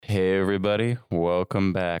Hey everybody,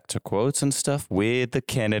 welcome back to Quotes and Stuff with the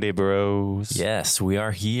Kennedy Bros. Yes, we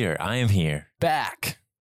are here. I am here. Back.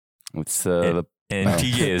 It's And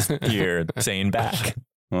TJ is here saying back.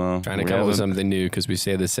 well, Trying to we come up with haven't- something new because we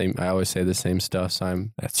say the same. I always say the same stuff, so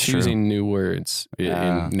I'm That's choosing new words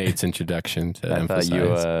Ah. in Nate's introduction to I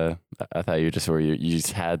emphasize. thought you just were you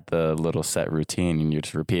just had the little set routine and you're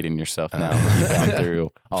just repeating yourself now. You've gone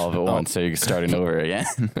through all of it once, so you're starting over again.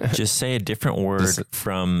 Just say a different word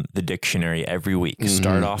from the dictionary every week. Mhm.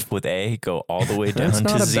 Start off with A, go all the way down That's to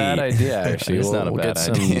not a Z. bad idea, actually. It's not a we'll bad get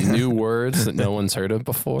idea. some new words that no one's heard of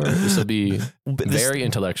before. This will be But very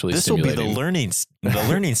intellectually This will be stimulating. the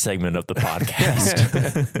learning segment of the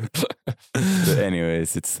podcast. But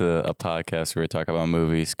anyways, it's a podcast where we talk about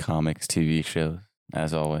movies, comics, TV shows.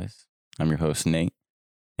 As always, I'm your host Nate.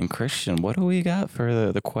 And Christian, what do we got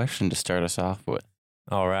for the question to start us off with?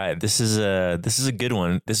 All right, this is a good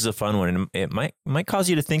one. This is a fun one, and it might cause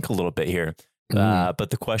you to think a little bit here. But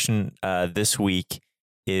the question this week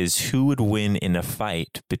is: who would win in a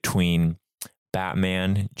fight between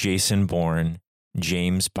Batman, Jason Bourne,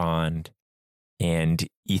 James Bond, and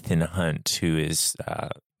Ethan Hunt, who is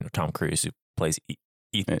Tom Cruise, who plays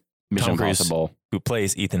Mission Cruise. Impossible. who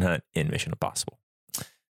plays Ethan Hunt in Mission Impossible.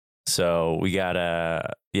 So we got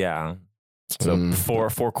So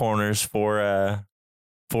four corners, four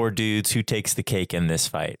dudes. Who takes the cake in this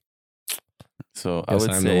fight? So I Guess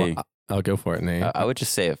would I'm say I'll go for it, Nate. I would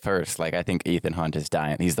just say it first. Like, I think Ethan Hunt is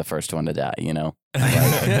dying. He's the first one to die, you know?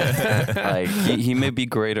 Like, he may be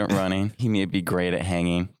great at running. He may be great at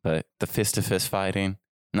hanging, but the fist-to-fist fighting,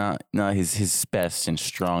 not his best and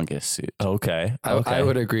strongest suit. Okay. I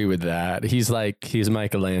would agree with that. He's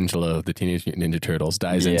Michelangelo of the Teenage Mutant Ninja Turtles,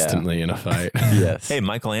 dies Yeah. instantly in a fight. Yes. Hey,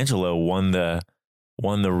 Michelangelo won the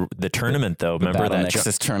tournament though. Remember Battle that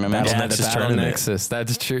Nexus tournament. Battle Yeah, Nexus the Battle tournament. Nexus.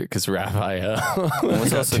 That's true, because Raphael was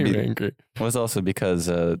got also too be- angry. It was also because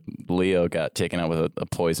Leo got taken out with a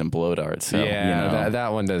poison blow dart. So, yeah, you know.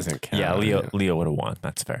 that one doesn't count. Yeah, Leo would have won.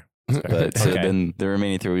 That's fair. But so Okay. then the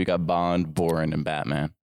remaining three, we got Bond, Bourne, and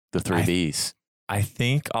Batman. The three Bs. I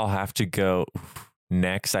think I'll have to go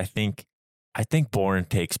next. I think Bourne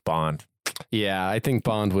takes Bond. Yeah, I think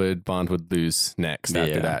Bond would lose next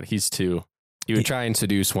after Yeah. that. He would try and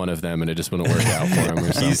seduce one of them, and it just wouldn't work out for him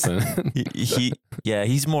or something. He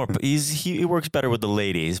works better with the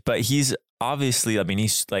ladies, but he's obviously, I mean,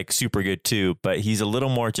 he's like super good too, but he's a little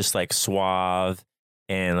more just like suave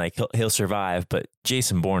and like he'll survive. But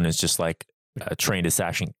Jason Bourne is just like a trained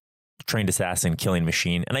assassin killing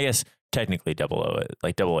machine. And I guess technically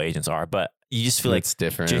double agents are, but you just feel like It's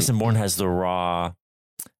different. Jason Bourne has the raw,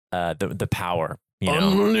 the power, you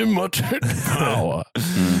know? Unlimited power.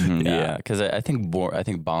 Mhm, Yeah. yeah, because I think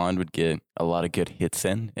Bond would get a lot of good hits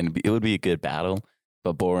in, and it would be a good battle.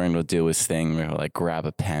 But Bourne will do his thing where he'll like grab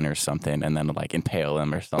a pen or something and then like impale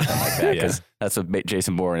him or something like that. Yeah. Because that's what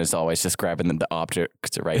Jason Bourne is always just grabbing the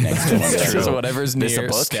object right next to him. That's Like, true. So whatever's This a near,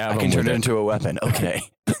 book? stab I him can turn with it into a weapon. Okay.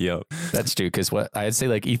 Yep. That's true, because what I'd say,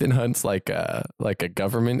 like Ethan Hunt's like a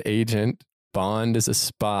government agent, Bond is a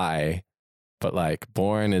spy, but like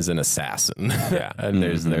Bourne is an assassin. Yeah. And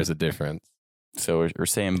Mhm. there's a difference. So we're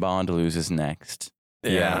saying Bond loses next.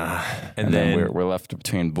 Yeah. And then we're left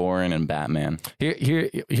between Bourne and Batman.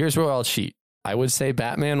 Here's where I'll cheat. I would say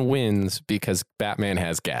Batman wins because Batman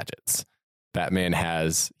has gadgets.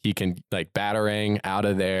 He can like batarang out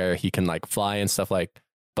of there. He can like fly and stuff like.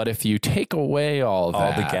 But if you take away all all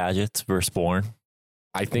that, the gadgets versus Bourne.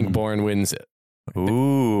 I think Mhm. Bourne wins it.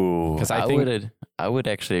 Ooh. Because I think I would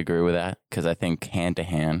actually agree with that because I think hand to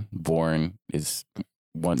hand, Bourne is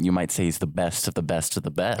one. You might say he's the best of the best of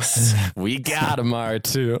the best. we got him,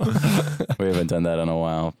 R2. We haven't done that in a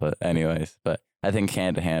while, but anyways, but I think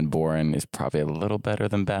hand to hand, Bourne is probably a little better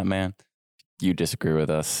than Batman. You disagree with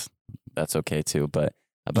us, that's okay too. But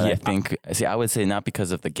Yeah. I think I would say not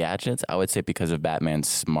because of the gadgets. I would say because of Batman's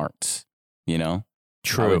smarts. You know,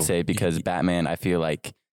 True. I would say because Batman, I feel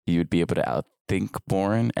like you'd be able to outthink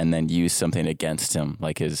Bourne and then use something against him,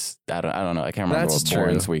 like his. I don't know. I can't remember That's what true.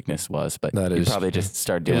 Bourne's weakness was, but That he'd is probably true. just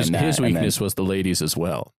start doing that. His and then- weakness was the ladies as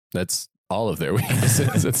well. That's all of their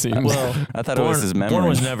weaknesses, it seems. Well, I thought it was his memory.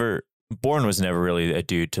 Bourne was never really a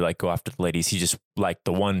dude to like go after the ladies. He just liked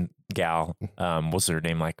the one gal. What's her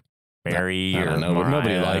name? Like Mary I or don't know, but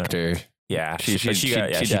nobody Mariah. liked her. Yeah, She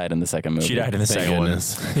got- died in the second movie. She died in the Thank second one.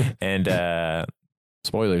 goodness. And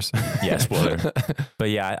Spoilers. Yeah, spoiler. but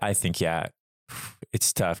yeah, I think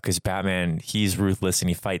it's tough because Batman, he's ruthless and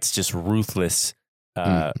he fights just ruthless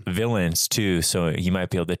villains too. So he might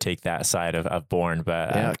be able to take that side of Bourne.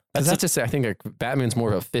 But Yeah, because that's just, I think like, Batman's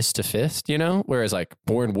more of a fist to fist, you know, whereas like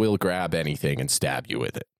Bourne will grab anything and stab you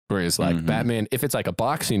with it. Whereas like Batman, if it's like a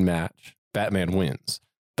boxing match, Batman wins.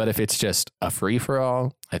 But if it's just a free for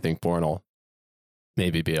all, I think Bourne will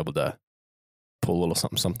maybe be able to pull a little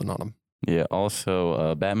something on him. Yeah.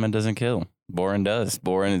 Also, Batman doesn't kill. Bourne does.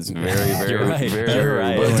 Bourne is very, very, You're right. very, You're very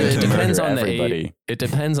right. willing It to depends murder on the everybody. age. It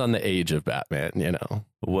depends on the age of Batman. You know.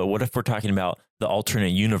 What if we're talking about the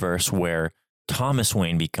alternate universe where Thomas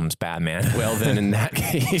Wayne becomes Batman? Well, then in that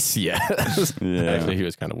case, yes. Yeah. Actually, he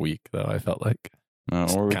was kind of weak, though. I felt like Or we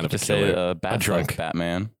kind could of a just say killer. Batfleck drunk.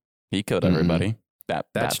 Batman. He killed Mhm. everybody. That's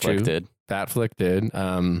Batfleck true. did. Batfleck did.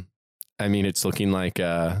 I mean, it's looking like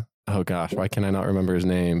oh gosh, why can I not remember his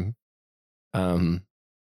name?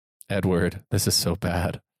 Edward. This is so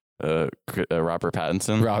bad. Robert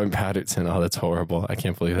Pattinson. Robin Pattinson. Oh, that's horrible. I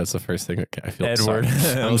can't believe that's the first thing. I feel Edward.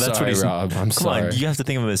 Sorry. I'm That's what sorry, he's- Rob. I'm Come sorry. on, you have to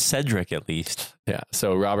think of him as Cedric at least. Yeah.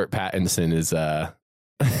 So Robert Pattinson is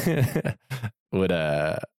would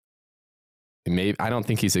maybe I don't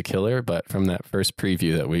think he's a killer, but from that first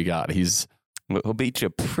preview that we got, He'll beat you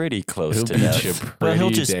pretty close he'll to beat death. you Well, he'll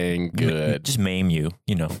pretty just dang good. Just maim you,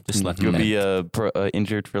 just let You'll them be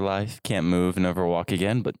injured for life, can't move, never walk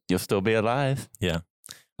again, but you'll still be alive.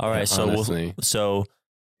 All right, Yeah, so honestly. so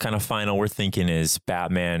kind of final we're thinking is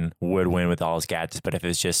Batman would win with all his gadgets, but if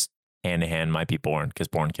it's just hand to hand, might be Bourne because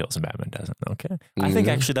Bourne kills and Batman doesn't. Okay, I think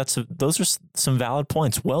Mhm. actually those are some valid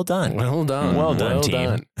points. Well done. Well done. Well done,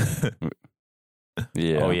 team.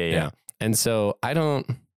 Yeah. Oh yeah. And so I don't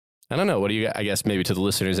know. What do you? I guess maybe to the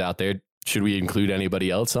listeners out there, should we include anybody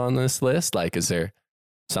else on this list? Like, is there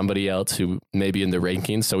somebody else who maybe in the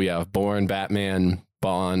rankings? So we have Bourne, Batman,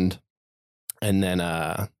 Bond, and then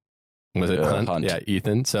was it Hunt? Hunt. Yeah,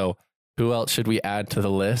 Ethan. So who else should we add to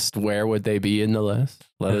the list? Where would they be in the list?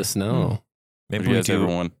 Let us know. Maybe Would you we guys ever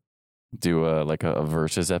do. want do like a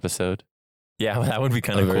versus episode? Yeah, that would be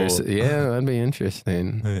kind of cool. Yeah, that'd be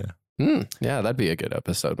interesting. Yeah. Yeah, that'd be a good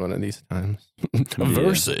episode one of these times. Yeah.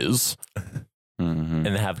 Versus. Mm-hmm.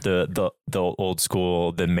 And have the old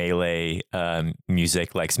school, the melee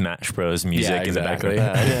music, like Smash Bros. Music in the exactly.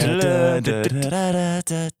 background.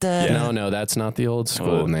 No, that's not the old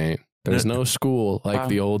school, Oh. Nate. There's no school like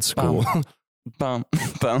the old school. Bum,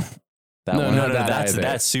 bum. That No, one. no, No, that either.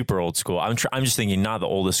 that's super old school. I'm just thinking not the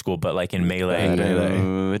oldest school, but like in melee.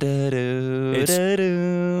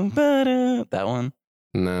 That one.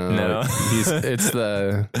 No, No. it's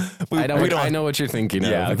the. We don't- I know what you're thinking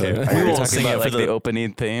Yeah, of. okay. Are We you won't talking sing about it for like the the-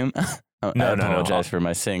 opening theme? I no. apologize for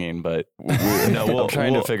my singing, but No, I'm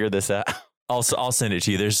trying to figure this out. I'll send it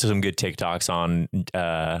to you. There's some good TikToks on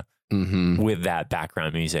Mm-hmm. with that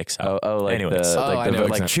background music. So Like Anyways. I know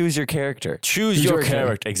like exactly. choose your character. choose your your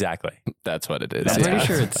character. Exactly. That's what it is. That's I'm pretty yeah.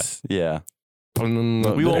 sure it's yeah.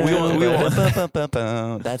 We won't-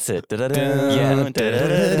 That's it. Yeah. There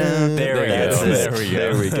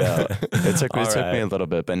we go. It took me All a right. little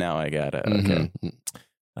bit, but now I got it. Okay.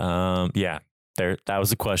 Mhm. Yeah. That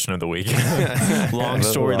was the question of the week. A Long little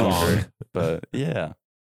story long. longer, but yeah.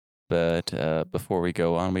 But before we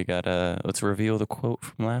go on, we got let's reveal the quote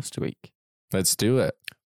from last week. Let's do it.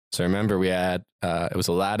 So remember, we had it was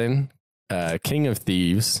Aladdin, King of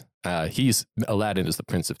Thieves. Aladdin is the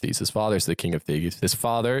Prince of Thieves. His father's the King of Thieves. His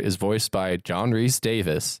father is voiced by John Rhys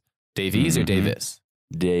Davis. Davies or Mhm. Davis?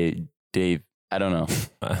 Dave, I don't know.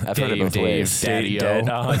 I've heard it both ways. Daddy-o. Oh,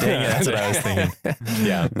 dang it. That's what I was thinking.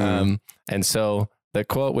 Yeah. Mhm. And so the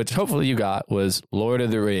quote, which hopefully you got, was Lord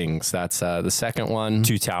of the Rings. That's the second one.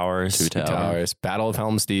 Two Towers. Two Two Towers. Battle of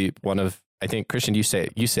Helm's Deep. One of, I think, Christian, you say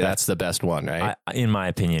that's the best one, right? In my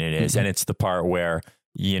opinion, it is. And it's the part where,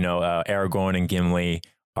 Aragorn and Gimli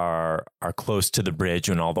are close to the bridge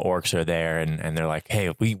when all the orcs are there and they're like,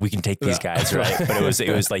 hey, we can take these Yeah. guys, right? But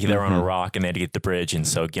it was like they're on a rock and they had to get the bridge. And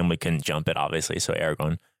so Gimli couldn't jump it, obviously. So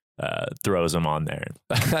Aragorn throws them on there.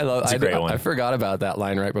 It's a great one. I forgot about that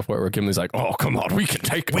line right before where Gimli's like, oh, come on, we can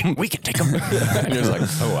take him. We can take them. And he was like,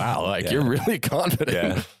 oh, wow, like Yeah. you're really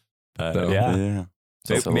confident. Yeah. So- Yeah.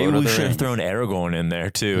 So So maybe Lord of we the should have Rings. thrown Aragorn in there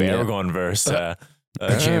too. Yeah. Aragorn versus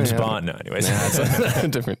James yeah. Bond. No, anyways. Nah, it's a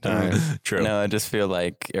different time. True. No, I just feel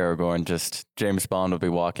like Aragorn James Bond will be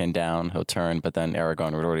walking down, he'll turn, but then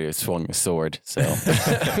Aragorn would already have swung his sword. So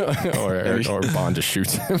or Bond just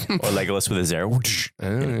shoots him. Or Legolas with his arrow.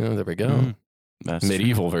 Oh, there we go. Mm, that's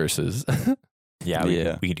Medieval verses. Yeah,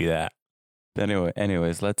 Yeah. we can do that. true.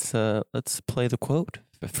 Anyways, let's play the quote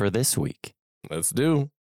for this week. Let's do.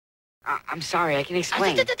 I'm sorry, I can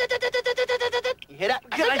explain. You hear that?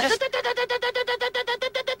 I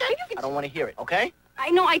don't want to hear it, okay? I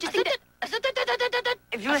know, I just think that...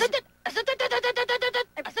 If you listen...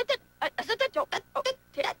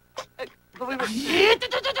 But we were...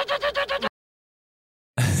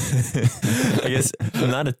 I guess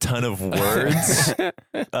not a ton of words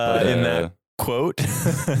in that quote,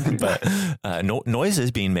 but noise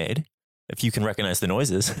is being made. If you can recognize the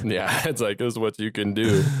noises. Yeah, it's like, this is what you can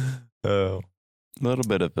do. Oh, A little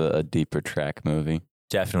bit of a deeper track movie.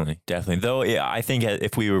 definitely. Though, yeah, I think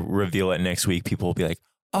if we reveal it next week, people will be like,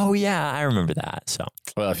 oh, yeah, I remember that. So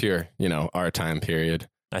Well, if you're, our time period.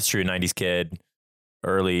 that's true. 90s kid,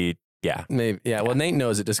 early. Yeah. Maybe, yeah, well, Nate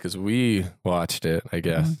knows it just because we watched it, I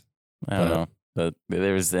guess. I don't know. But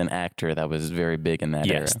there was an actor that was very big in that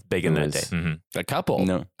Yes. era. Big in It that was- day. Mhm. A couple,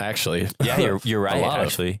 No. actually. Yeah, you're right, lot of-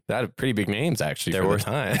 actually. That had pretty big names, actually, There for were- the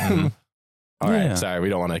time. Mhm. All right, Yeah. sorry, we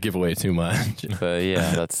don't want to give away too much. But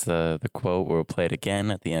yeah, that's the quote. We'll play it again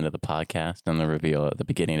at the end of the podcast and the reveal at the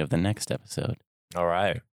beginning of the next episode. All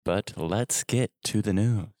right. But let's get to the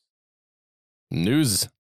news. News.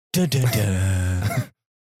 Dun, dun, dun.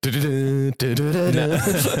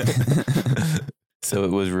 So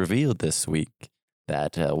it was revealed this week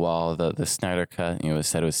that while the Snyder Cut, it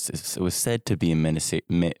was said to be a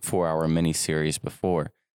 4-hour miniseries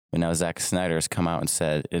before, but now Zack Snyder has come out and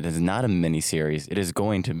said it is not a miniseries. It is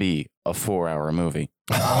going to be a 4-hour movie.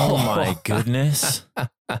 Oh my goodness.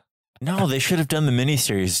 No, they should have done the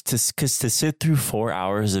miniseries because to sit through 4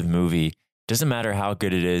 hours of movie doesn't matter how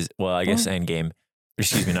good it is. Well, I guess Endgame.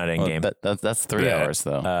 Excuse me, not Well, Endgame. that's 3 Yeah. hours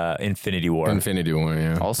though. Infinity War. Infinity War,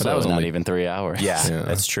 yeah. Also, But that was not only even 3 hours. Yeah, Yeah.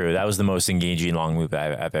 that's true. That was the most engaging long movie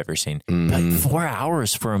I've ever seen. Mhm. Like 4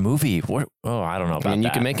 hours for a movie. What? Oh, I don't know about I mean, you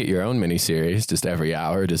that. can make it your own miniseries, just every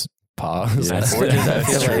hour, just pause. Yeah. That's, Or just- I that's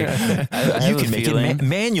feel true. like- I you have a can make feeling- it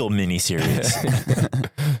manual miniseries.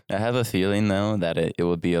 I have a feeling though that it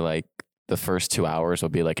would be like the first 2 hours will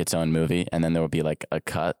be like its own movie, and then there will be like a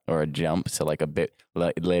cut or a jump to like a bit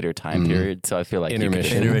later time Mhm. period. So I feel like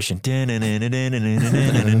Intermission. Intermission.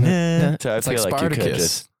 So I It's feel like like you could Spartacus.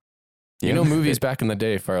 just You know, movies back in the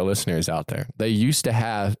day, for our listeners out there, they used to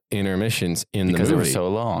have intermissions in because the they were movie. so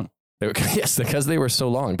long. Yes, because they were so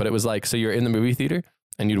long. But it was like, so you're in the movie theater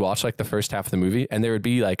and you'd watch like the first half of the movie, and there would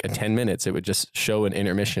be like a 10 minutes. It would just show an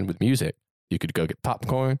intermission with music. You could go get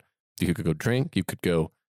popcorn. You could go drink. You could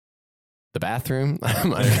go the bathroom.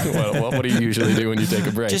 What do you usually do when you take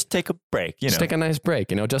a break? Just take a break. You know. Just take a nice break,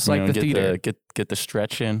 just like the get theater. get the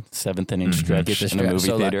stretch in, 7th inning Mhm. stretch Get the in a stretch. movie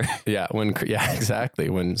So theater. Yeah, exactly.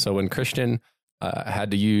 When Christian had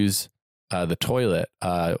to use the toilet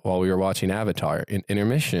while we were watching Avatar in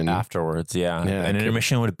intermission. afterwards. Yeah. Yeah, An could-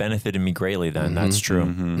 intermission would have benefited me greatly then. Mhm. That's true.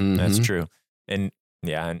 Mhm. That's Mhm. true. And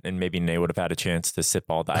yeah, and maybe Nate would have had a chance to sip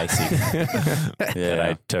all the icy that Yeah.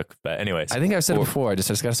 I took. But anyways, I think I've said it Or- before. I just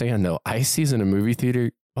gotta say again, though, ices in a movie theater.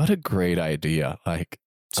 What a great idea! Like,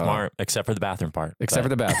 smart, except for the bathroom part. except for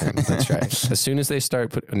the bathroom. That's right. As soon as they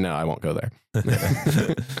start no, I won't go there.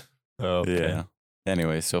 Okay. Yeah.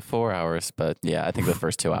 Anyway, so 4 hours, but yeah, I think the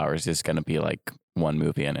first 2 hours is going to be like one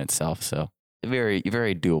movie in itself. So very,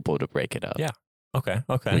 very doable to break it up. Yeah. Okay.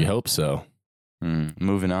 Okay. We hope so.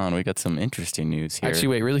 Moving on, we got some interesting news here. Actually,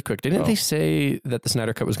 wait, really quick. Didn't Oh. they say that the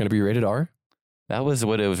Snyder Cut was going to be rated R? That was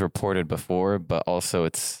what it was reported before, but also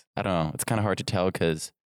I don't know, it's kind of hard to tell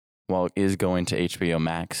because while it is going to HBO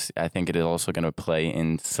Max, I think it is also going to play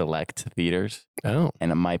in select theaters, Oh,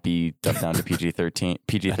 and it might be dumped down to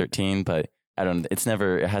PG-13, but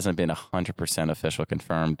it hasn't been 100% official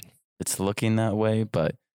confirmed. It's looking that way,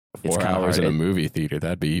 but it's 4 kinda hours hard. in a movie theater.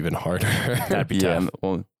 That'd be even harder. That'd be yeah, tough.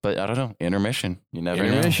 well, but I don't know, intermission. You never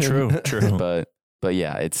Intermission. True. True. know. But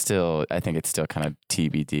yeah, I think it's still kind of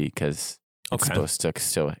TBD because it's Okay. supposed to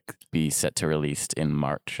still be set to release in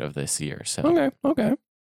March of this year. So, Okay.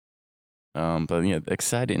 but yeah,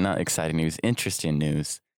 not exciting news, interesting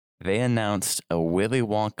news. They announced a Willy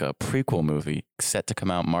Wonka prequel movie set to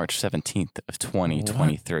come out March 17th of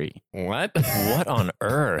 2023. What? What on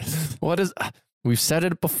earth? What is? We've said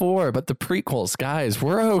it before, but the prequels, guys,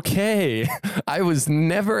 we're okay. I was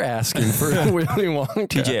never asking for Willy Wonka.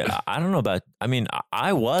 TJ, I don't know about. I mean,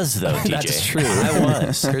 I was though. TJ, That's true. I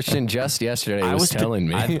was. Christian just yesterday I was was telling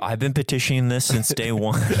me. I've been petitioning this since day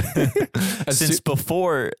one, As since soo-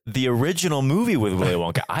 before the original movie with Willy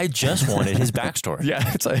Wonka. I just wanted his backstory. Yeah,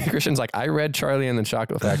 it's like Christian's like, I read Charlie and the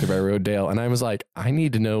Chocolate Factory by Roald Dahl, and I was like, I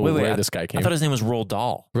need to know Wait, where I- this guy I came thought from. his name was Roald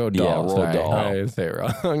Dahl. Roald Yeah, Dahl. Roald sorry. Dahl. I say it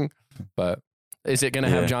wrong. But is it going to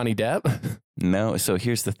have Yeah. Johnny Depp? No, so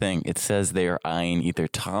here's the thing. It says they are eyeing either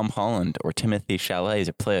Tom Holland or Timothy Chalamet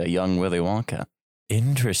to play a young Willy Wonka.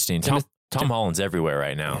 Interesting. Tom Tim- Holland's everywhere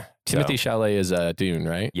right now. Timothy So, Chalamet is Dune,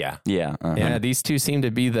 right? yeah, Yeah. uh-huh. Yeah, these two seem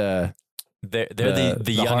to be the they're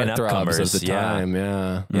the young and heartthrobs upcomers of the yeah. time.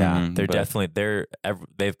 Yeah. Yeah, Mhm, they're but- definitely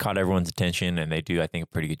they've caught everyone's attention and they do I think a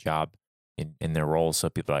pretty good job in their roles. So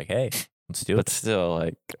people are like, hey, Let's do but it. still,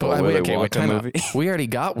 like But a wait, Willy okay, wait, Wonka time out. movie. We already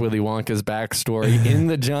got Willy Wonka's backstory in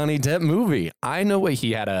the Johnny Depp movie. I know what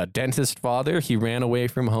he had a dentist father. He ran away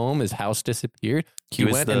from home. His house disappeared. He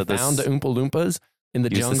was went the- and the found the s- Oompa Loompas in the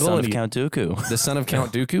He was the jungle. son and of he- Count Dooku. the son of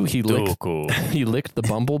Count Dooku. He licked Cool. he licked the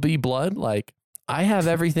bumblebee blood. Like, I have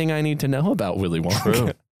everything I need to know about Willy Wonka.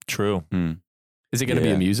 True. True. Hmm. Is it going to be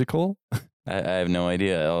Yeah. a musical? I have no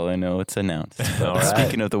idea. All I know, it's announced. But All right.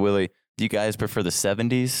 Speaking of the Willy, do you guys prefer the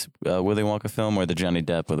 70s Willy Wonka film or the Johnny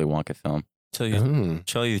Depp Willy Wonka film? Tell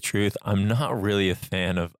you the truth, I'm not really a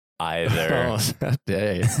fan of either. Oh, that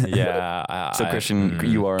day. Yeah. So, Christian,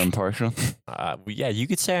 you are impartial? Yeah, you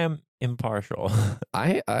could say I'm impartial.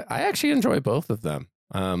 I actually enjoy both of them.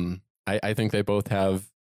 I think they both have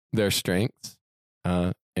their strengths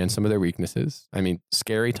and some of their weaknesses. I mean,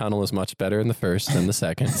 Scary Tunnel is much better in the first than the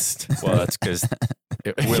second. Well, that's because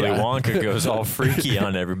Willy Yeah. Wonka goes all freaky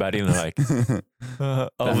on everybody, and they're like,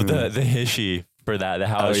 the Hishy for that, the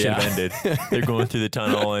how it should have ended. They're going through the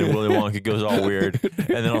tunnel, and Willy Wonka goes all weird, and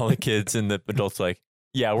then all the kids and the adults are like,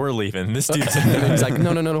 yeah, we're leaving. This dude's And he's like,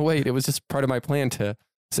 no, wait. It was just part of my plan to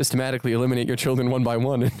systematically eliminate your children one by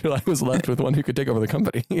one until I was left with one who could take over the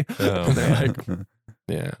company. Oh, And they're man.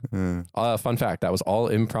 like, yeah. Fun fact, that was all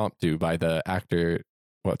impromptu by the actor.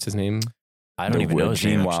 What's his name? I don't even know his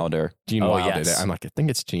Gene name, actually. Wilder. Gene Oh, Wilder. yes. I'm like, I think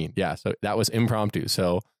it's Gene. Yeah. So that was impromptu.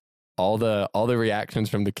 So all the reactions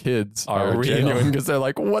from the kids Are are real. genuine because they're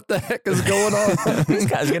like, what the heck is going on? This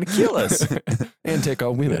guy's gonna kill us. And take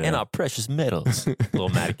our women. And our precious metals. Little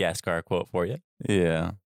Madagascar quote for you.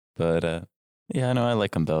 Yeah. But, yeah, no, I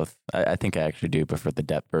like them both. I think I actually do prefer the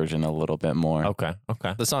Depp version a little bit more. Okay.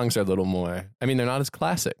 The songs are a little more, I mean, they're not as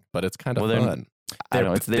classic, but it's kind of Well, they're- fun. I don't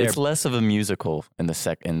know. It's they're- less of a musical in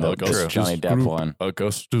the Oh, Ghost Johnny Just Depp Group. one.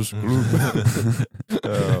 Augustus I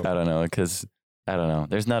don't know because I don't know.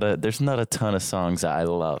 There's not a ton of songs that I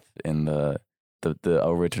love in the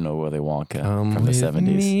original Willy Wonka from the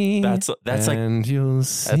 70s. That's like and you'll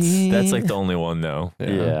see. that's like the only one though.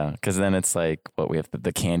 Yeah, because then it's like what we have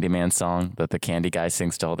the Candyman song that the candy guy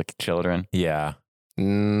sings to all the children. Yeah.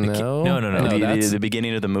 No. No, The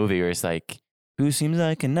beginning of the movie where it's like, "Who seems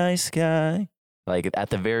like a nice guy?" Like at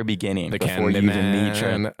the very beginning, The before you even meet your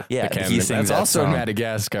Candyman. yeah, The he Candyman. sings That's that also in song.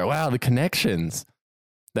 Madagascar. Wow, the connections.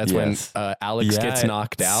 That's Yes. when Alex Yeah. gets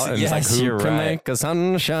knocked out and Yes, it's like, who you're can right. make a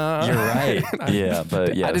sunshine? You're right. Yeah,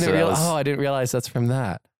 but yeah, I didn't so that realize. was- I didn't realize that's from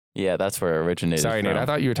that. Yeah, that's where it originated. Sorry, Nate. from. I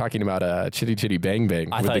thought you were talking about Chitty Chitty Bang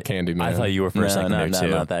Bang I with thought- the Candyman. I thought you were for a second there too.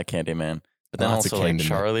 not that Candyman. But then Lots of also like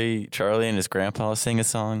Candyman. Charlie and his grandpa sing a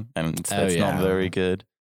song, and it's Oh, not yeah. very good.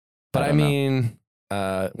 But I don't know. mean,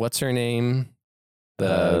 what's her name? I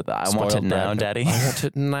Want It spoiled Now, brat- Daddy. I want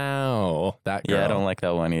it now. That girl. Yeah, I don't like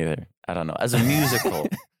that one either. I don't know. As a musical,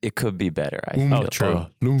 it could be better. I feel. Oh, true.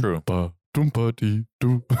 True.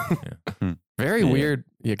 Hmm. Very Yeah. weird.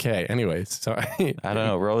 Okay. Anyways, sorry. I don't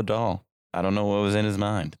know. Roald Dahl. I don't know what was in his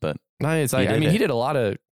mind, but No, it's like He I did mean, it. he did a lot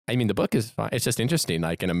of. I mean, the book is fine. It's just interesting.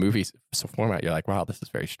 Like in a movie format, you're like, wow, this is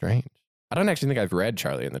very strange. I don't actually think I've read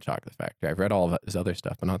Charlie and the Chocolate Factory. I've read all of his other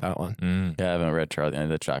stuff, but not that one. Mm. yeah, I haven't read Charlie and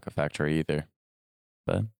the Chocolate Factory either.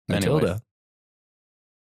 But Matilda.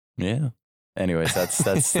 anyways, yeah. Anyways, that's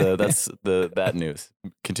that news.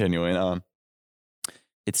 Continuing on,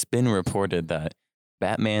 it's been reported that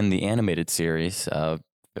Batman the Animated Series,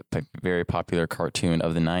 very popular cartoon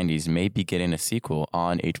of the '90s, may be getting a sequel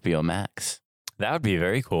on HBO Max. That would be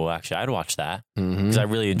very cool, actually. I'd watch that Mhm. because I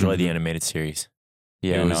really enjoy the Mhm. animated series.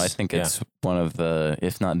 Yeah, It no, I was- think yeah. it's one of the,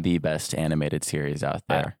 if not the best animated series out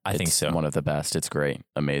there. I think It's so. One of the best. It's great,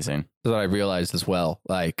 amazing. So I realized as well,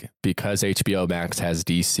 like because HBO Max has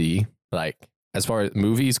DC, like as far as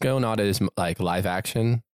movies go, not as like live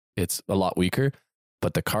action, it's a lot weaker.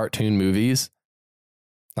 But the cartoon movies,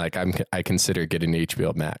 like I consider getting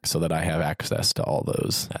HBO Max so that I have access to all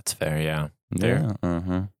those. That's fair, yeah. They're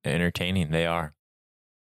Yeah, entertaining. They are.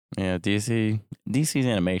 yeah. DC's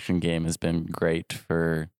animation game has been great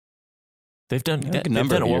for They've done Yeah, they've a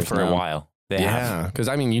number done of it well years for a now. while. They have. Yeah, because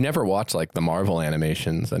I mean, you never watch like the Marvel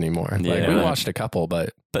animations anymore. Like we Yeah. watched a couple, but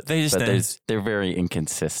But they just but they're very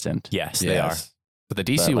inconsistent. yes, they are. But the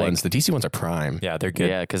DC But, like- ones, the DC ones are prime. Yeah, they're good.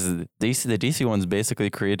 Yeah, because the DC ones basically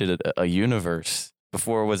created a universe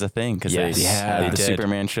before it was a thing. Because Yes, they yeah, had they the did.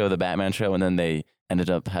 Superman show, the Batman show, and then they ended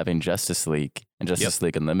up having Justice League and Justice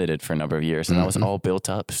League Unlimited for a number of years, and that was Mhm. all built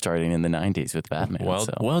up starting in the '90s with Batman.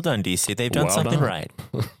 Well done, DC. They've done Well something done. right.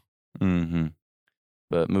 Mm-hmm.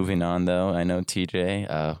 But moving on, though, I know TJ,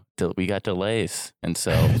 we got delays, and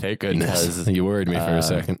so Thank goodness. because, You worried me for a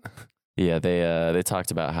second. yeah, they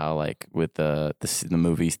talked about how like with the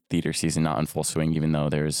movie theater season not in full swing, even though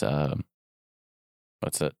there's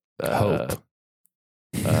what's it Hope.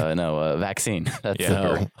 Vaccine. That's Yeah. the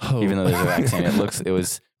word. Oh. Even though there's a vaccine, it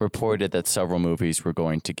was reported that several movies were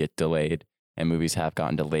going to get delayed, and movies have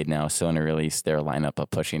gotten delayed now. Sony released their lineup of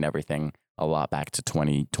pushing everything a lot back to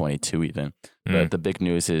 2022 even. But the big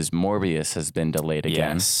news is Morbius has been delayed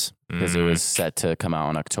again Yes. because it was set to come out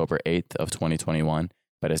on October 8th of 2021,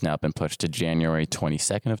 but has now been pushed to January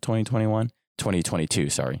 22nd of 2022,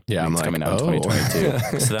 sorry. Yeah, I'm it's like, coming out in oh.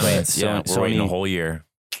 2022. So that means So- we're waiting a Sony- whole year.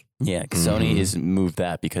 Yeah, 'cause Sony has moved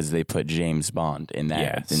that because they put James Bond in that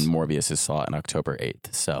Yes. in Morbius' slot on October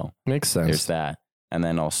 8th. So Makes there's sense. that. And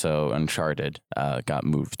then also Uncharted got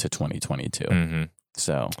moved to 2022. Mm-hmm.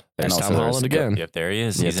 So There's and Tom also Holland again. Yep, there he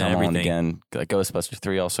is. Yeah, He's in Tom Holland everything. again. Ghostbusters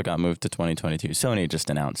 3 also got moved to 2022. Sony just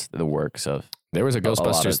announced the works of There was a lot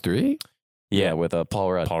Ghostbusters of- 3? with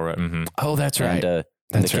Paul Rudd Paul Rudd. Mm-hmm. Oh, that's right. and the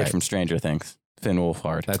That's kid right. from Stranger Things, Finn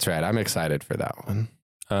Wolfhard. That's right. I'm excited for that one.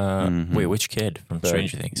 Mhm. Wait, which kid from The-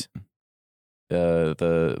 Stranger Things?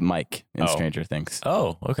 The Mike in Oh. Stranger Things.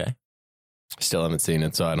 Oh, okay. Still haven't seen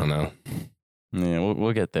it, so I don't know. Yeah,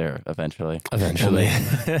 we'll get there eventually. Eventually.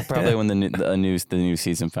 Probably when the new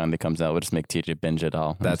season finally comes out, we'll just make TJ binge it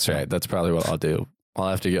all. That's right. That's probably what I'll do. I'll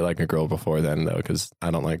have to get like a girl before then, though, because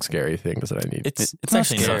I don't like scary things that I need. It's It's not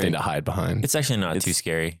actually scary. something to hide behind. It's actually not It's- too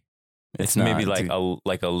scary. It's Maybe not like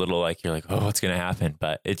too- a little like you're like, oh, what's gonna happen?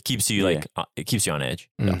 But it keeps you Yeah. like it keeps you on edge.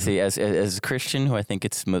 Mhm. See, as a Christian, who I think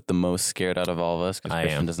it's the most scared out of all of us, because I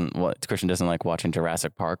am. Christian doesn't like watching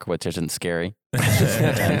Jurassic Park, which isn't scary. It's just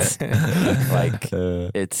intense. Like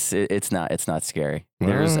it's not scary.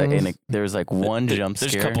 There's like one jump scare.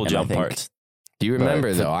 There's a couple and I jump think- parts. Do you remember,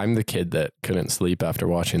 But- though, I'm the kid that couldn't sleep after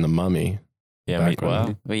watching The Mummy. Yeah, Back when-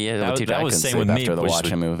 well, Well, yeah, That was- TJ, that I was couldn't same sleep with me, after the which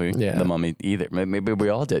watching movie, Yeah. The Mummy either. Maybe we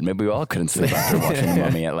all did. Maybe we all couldn't sleep after watching The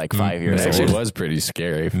Mummy at like 5 It years actually old. was pretty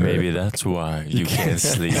scary. For, maybe that's why you can't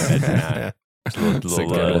sleep at night. It's a Little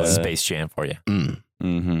good one. Space Jam for you. Mm.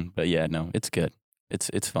 Mm-hmm. But yeah, no, it's good. It's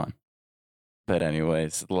fun. But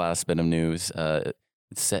anyways, the last bit of news.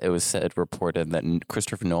 It was reported that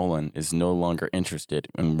Christopher Nolan is no longer interested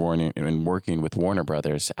in working with Warner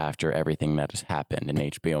Brothers after everything that has happened in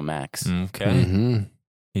HBO Max. Okay, Mhm.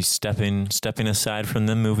 he's stepping aside from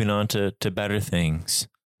them, moving on to better things.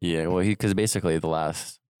 Yeah, well, because basically the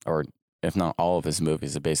last, or if not all of his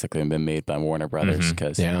movies, have basically been made by Warner Brothers Mhm.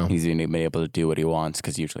 because Yeah. he's going to be able to do what he wants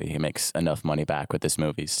because usually he makes enough money back with his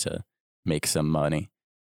movies to make some money.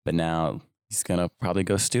 But now he's going to probably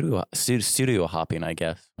go studio hopping, I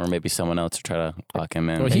guess, or maybe someone else will try to lock him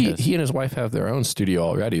in. Well, because- he and his wife have their own studio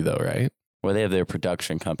already, though, right? well, they have their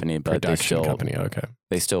production company, but Production company. Okay.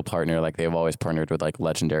 they still partner. Like they've always partnered with like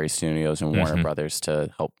Legendary Studios and Warner Mhm. Brothers to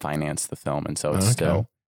help finance the film, and so it's Okay. still.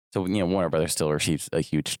 So Warner Brothers still receives a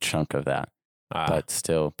huge chunk of that.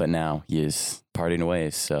 But now he is parting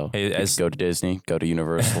ways. So Hey, he could as- go to Disney, go to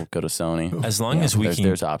Universal, go to Sony. as long Yeah, as we there's, can,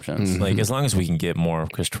 there's options. Mhm. like, as long as we can get more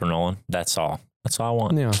of Christopher Nolan, that's all. That's all I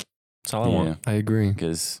want. Yeah, That's all I want. I agree.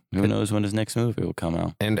 Because who knows when his next movie will come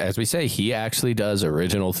out? And as we say, he actually does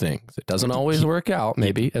original things. It doesn't always work out,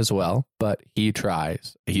 maybe as well, but he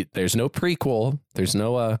tries. There's no prequel. There's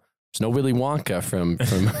no Willy Wonka from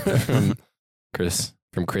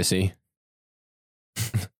from Chrissy.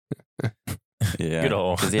 Yeah, Good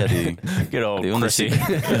old, 'Cause, yeah, good old the only Chrissy,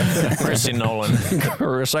 secret- Chrissy Nolan.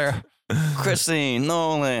 Chrissy. Chrissy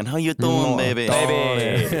Nolan, how you doing, baby?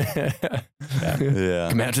 Yeah.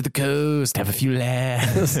 Come out to the coast, have a few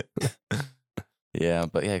laughs. Yeah,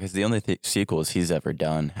 but yeah, because the only sequels he's ever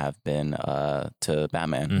done have been to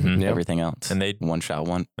Batman. Mhm. Yep. Everything else, And they one shot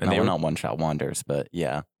one. And No, they were- not one shot wonders, but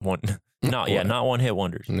yeah. not one hit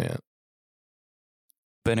wonders. Yeah.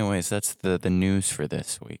 But anyways, that's the news for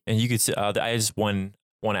this week. And you could see, I just want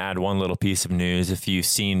to add one little piece of news. If you've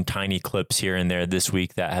seen tiny clips here and there this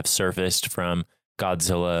week that have surfaced from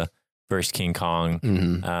Godzilla vs. King Kong,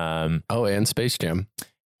 Mhm. Oh, and Space Jam.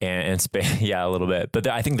 yeah, a little bit. But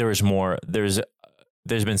I think there was more. There's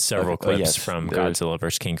been several Oh, clips yes, from there was- Godzilla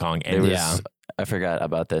vs. King Kong, There and was, Yeah. I forgot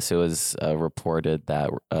about this. It was reported that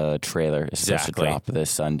a trailer is supposed Exactly. to drop this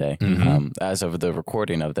Sunday. Mhm. As of the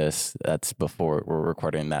recording of this, that's before we're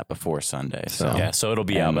recording that before Sunday. So yeah, so it'll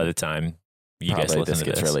be out And by the time you guys probably listen this to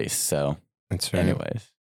gets this. released. So That's right.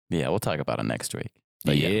 anyways, yeah, we'll talk about it next week.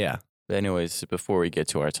 But yeah. But anyways, before we get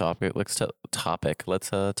to our topic, let's talk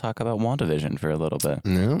about WandaVision for a little bit.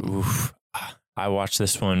 No. Oof. I watched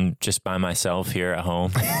this one just by myself here at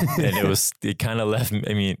home, and it kind of left me.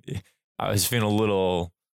 I mean, I was feeling a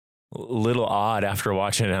little odd after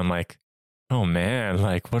watching it. I'm like, oh man,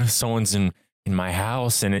 like what if someone's in my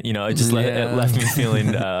house? And it just it left me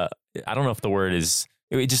feeling. I don't know if the word is.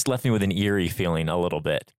 It just left me with an eerie feeling a little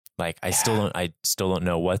bit. Like I still don't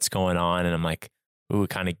know what's going on, and I'm like, Ooh,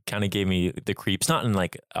 kind of gave me the creeps, not in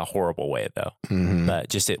like a horrible way though, Mhm. but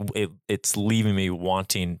just it's leaving me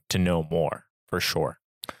wanting to know more for sure.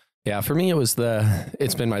 Yeah, for me,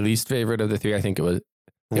 it's been my least favorite of the three. I think it was.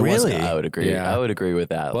 Really? I would agree. Yeah. I would agree with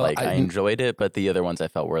that. Well, like I enjoyed it, but the other ones I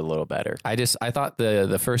felt were a little better. I thought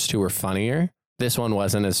the first two were funnier. This one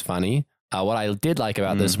wasn't as funny. What I did like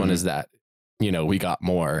about this one Mhm. is that, we got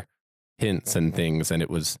more hints and things, and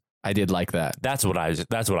I did like that. That's what I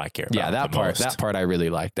care about. Yeah, the most. that part I really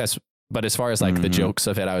liked. But as far as like the Mhm. jokes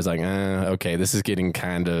of it, I was like, okay, this is getting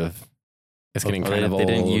kind of, it's getting Well, kind of they old.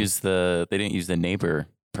 didn't use the neighbor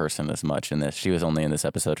person as much in this. She was only in this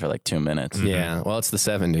episode for like 2 minutes. Mhm. Yeah, well, it's the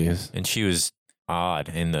 70s. And she was odd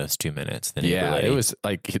in those 2 minutes. The neighbor Yeah, lady it was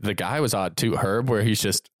like the guy was odd too. Herb, where he's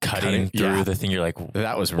just cutting through yeah, the thing. You're like,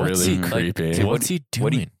 that was what's really he- like, creepy. dude, what's he doing?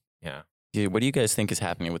 what do you- yeah. Yeah, what do you guys think is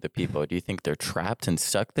happening with the people? Do you think they're trapped and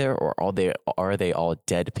stuck there, or are they all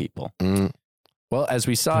dead people? Mm. Well, as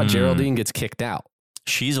we saw, Hmm. Geraldine gets kicked out.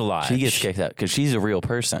 She's alive. She gets kicked out because she's a real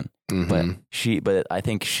person. Mhm. But I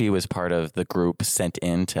think she was part of the group sent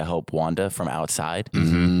in to help Wanda from outside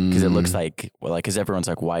Mhm. because it looks like because everyone's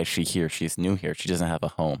like, why is she here? She's new here. She doesn't have a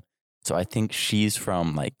home. So I think she's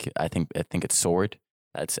from I think it's Sword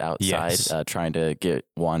that's outside Yes. trying to get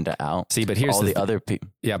Wanda out. See, but here's all the the other people.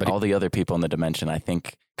 yeah, but All the other people in the dimension, I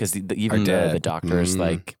think, because even Are the dead. doctors,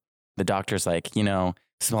 Mm. the doctors,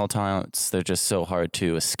 small towns, they're just so hard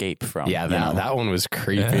to escape from. yeah, you that know? that one was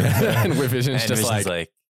creepy. And where Vision's And just Vision's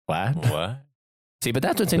like, what? what? See, but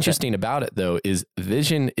that's what's interesting about it though is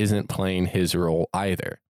Vision isn't playing his role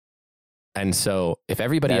either. And so if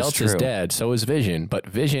everybody That's else is true. dead, so is Vision. But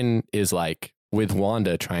Vision is like with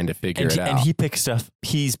Wanda trying to figure it out. And he picks stuff.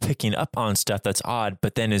 He's picking up on stuff that's odd.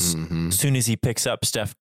 But then as Mhm. soon as he picks up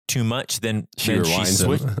stuff too much, then She then rewinds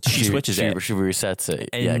him. she switches she, it. She resets it.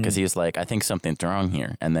 And- because he's like, I think something's wrong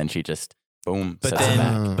here, and then she just boom. But sets it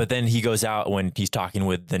then, back. but then he goes out when he's talking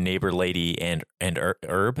with the neighbor lady and Herb.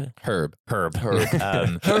 Herb. Herb. Herb.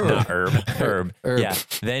 Not Herb. Herb. Herb. Yeah.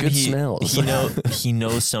 Then Good smells. he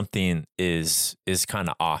knows something is kind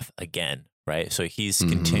of off again, right? So he's Mhm.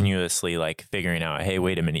 continuously like figuring out, hey,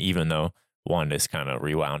 wait a minute, even though Wanda's kind of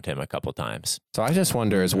rewound him a couple times. So I just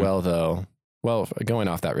wonder as Mhm. well, though. Well, going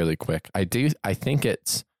off that really quick, I think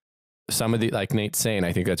it's some of the, like Nate's saying,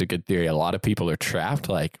 I think that's a good theory. A lot of people are trapped,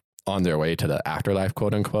 like on their way to the afterlife,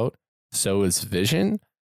 quote unquote. So is Vision.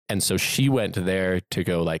 And so she went there to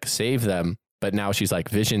go like save them. But now she's like,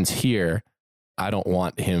 Vision's here. I don't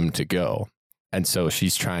want him to go. And so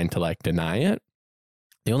she's trying to like deny it.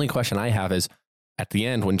 The only question I have is at the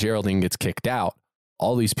end, when Geraldine gets kicked out,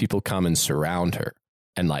 all these people come and surround her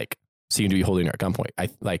and like seem to be holding her at gunpoint. I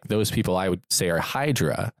like those people I would say are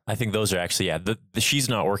Hydra. I think those are actually, yeah, she's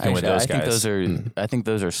not working with Actually, those I think guys. those are. Mm. I think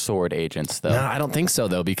those are Sword agents, though. No, I don't think so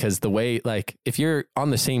though, because the way like if you're on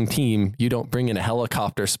the same team, you don't bring in a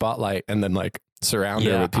helicopter spotlight and then like surround her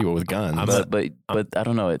Yeah, with people with guns. But I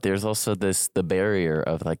don't know. There's also the barrier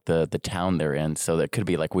of like the town they're in, so that could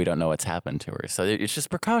be like we don't know what's happened to her. So it's just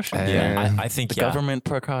precautions. Yeah. I think, the yeah. government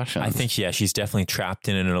precautions. I think, yeah, she's definitely trapped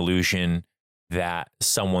in an illusion that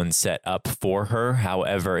someone set up for her.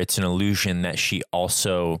 However, it's an illusion that she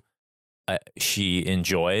also she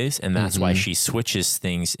enjoys, and that's why Mhm. she switches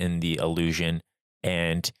things in the illusion.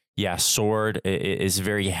 And yeah, Sword is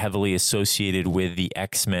very heavily associated with the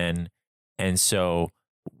X-Men, and so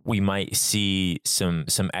we might see some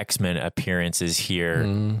X-Men appearances here.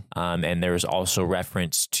 Mm. And there's also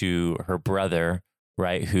reference to her brother,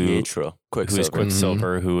 right? Pietro, Who is Quicksilver.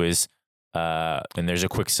 Quicksilver, who is and there's a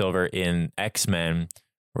Quicksilver in X-Men,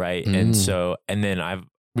 right? And Mm. so, and then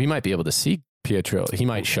We might be able to see Pietro. He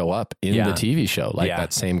might show up in Yeah. the TV show, like Yeah.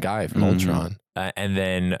 that same guy from Mhm. Ultron. and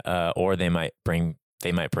then or they might bring Or in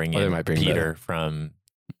they might bring Peter from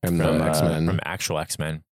From From, X-Men. from actual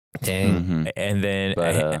X-Men. Dang. Mhm. And then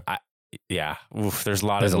But, there's a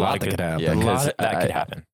lot There's of a lot that good, could happen. Yeah, a lot 'cause that could I-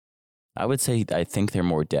 happen. I would say I think they're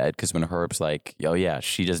more dead because when Herb's like, oh yeah,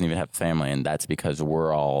 she doesn't even have a family, and that's because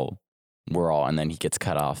we're all, and then he gets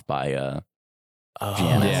cut off by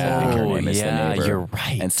Janice, I think her name is the yeah, neighbor. you're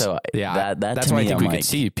right. and so Yeah, that that's to why I me, think I'm we like, could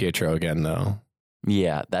see Pietro again, though.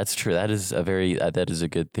 Yeah, that's true. That is a very that is a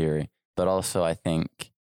good theory. But also, I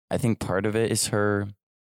think part of it is her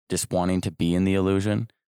just wanting to be in the illusion.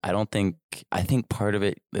 I think part of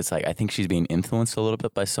it is like I think she's being influenced a little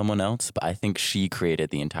bit by someone else, but I think she created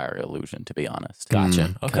the entire illusion. To be honest,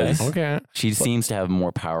 Gotcha. Okay. 'Cause Okay. she seems to have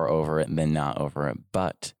more power over it than not over it.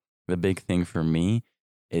 But the big thing for me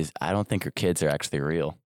is I don't think her kids are actually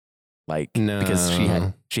real. Like because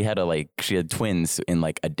No. she had twins in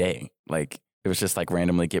like a day. Like it was just like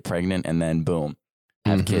randomly get pregnant and then boom.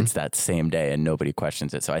 have Mhm. kids that same day and nobody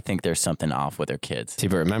questions it. So I think there's something off with her kids. See,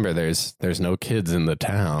 but remember, there's no kids in the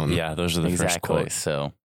town. Yeah, those are the first Exactly. quotes.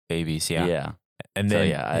 So Babies, yeah. yeah. And So then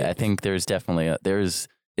yeah, I think there's definitely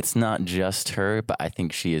it's not just her, but I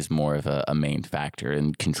think she is more of a main factor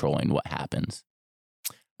in controlling what happens.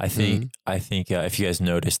 I think if you guys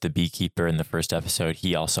noticed the beekeeper in the first episode,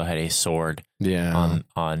 he also had a sword Yeah.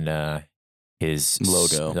 on his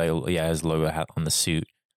Logo. his logo hat on the suit.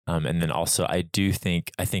 And then also I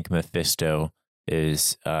think Mephisto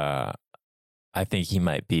is I think he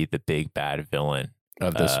might be the big bad villain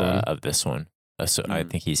Of this one. Of this one. So I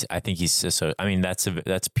think he's so. I mean that's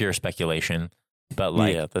pure speculation, but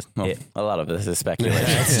like Yeah, a lot of this is speculation.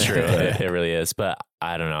 that's true. It really is. But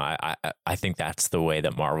I don't know. I think that's the way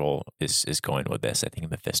that Marvel is going with this. I think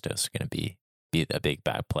Mephisto's going to be a big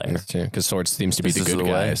bad player. Because Sword seems to be This the is good the way.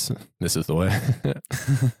 guys. This is the way.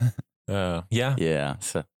 Yeah. Yeah.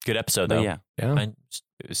 So Good episode but though. yeah, Yeah.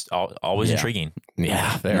 It was always Yeah. intriguing.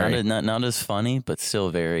 Yeah. Very. not as funny, but still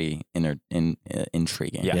very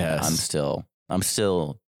intriguing. Yeah. Yes.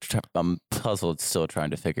 I'm puzzled, still trying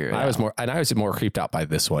to figure it out. I was more creeped out by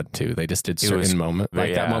this one too. They just did It was certain moment,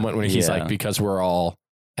 like that yeah. moment when he's Yeah. like, because we're all,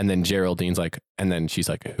 and then Geraldine's like, and then she's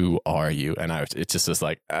like, who are you? And it's just this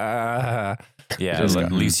like, Yeah, Just it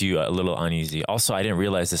go- leaves you a little uneasy. Also, I didn't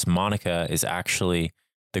realize this Monica is actually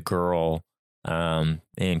the girl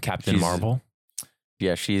in Captain She's- Marvel.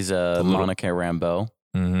 Yeah, she's little- Monica Rambeau.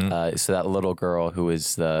 Mm-hmm. So that little girl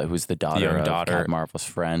who's the daughter young of daughter. Captain Marvel's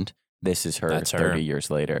friend. This is her That's her. 30 years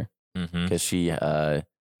later Mm-hmm. because she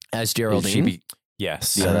as Geraldine.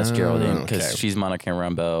 Yes. Yeah, that's Geraldine because okay. she's Monica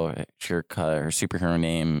Rambeau. Her superhero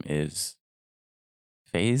name is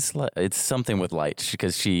Phase. It's something with light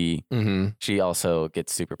because she also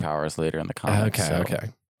gets superpowers later in the comics. Okay.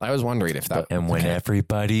 I was wondering if that. And when okay.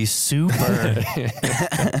 everybody's super,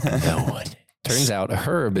 no one. Turns out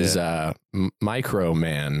Herb is Micro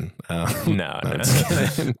Man. No.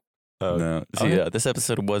 That's kidding. No. So okay. yeah, this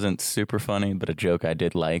episode wasn't super funny, but a joke I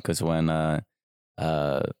did like was when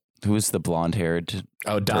who's the blonde-haired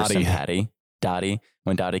Oh, person, Dottie. Dottie.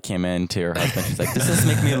 When Dottie came in to her husband, she's like, "Does this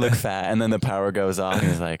make me look fat?" And then the power goes off, and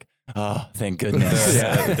he's like, "Oh, thank goodness."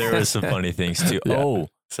 Yeah, there was some funny things too. Yeah. Oh,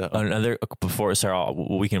 So another before sorry,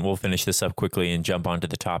 we'll finish this up quickly and jump onto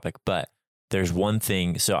the topic. But there's one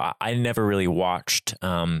thing. So I never really watched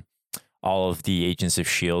all of the Agents of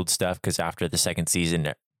S.H.I.E.L.D. stuff because after the second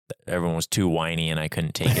season, everyone was too whiny and I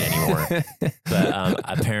couldn't take it anymore. But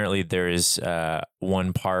apparently there is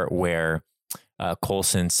one part where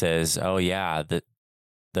Coulson says, "Oh yeah,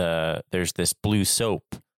 there's this blue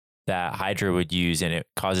soap that Hydra would use, and it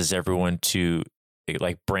causes everyone to it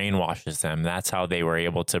brainwashes them. That's how they were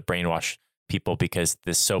able to brainwash people because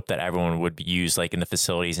the soap that everyone would use in the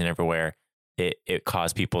facilities and everywhere, it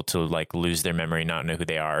caused people to lose their memory, not know who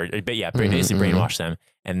they are. But yeah, basically brainwash them.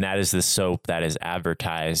 And that is the soap that is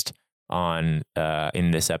advertised on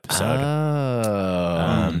in this episode.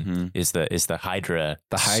 Is the Hydra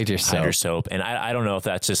soap. And I don't know if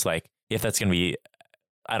that's just if that's gonna be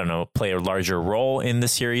play a larger role in the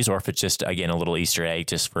series or if it's just again a little Easter egg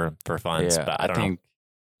just for fun. yeah, But I don't know.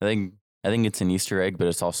 I think it's an Easter egg, but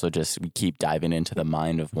it's also just we keep diving into the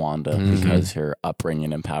mind of Wanda Mhm. because her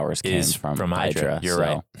upbringing and powers came Is from Hydra. You're so-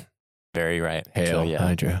 right. Very right. Hail yeah.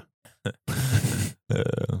 Hydra.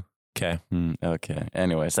 Okay. Okay.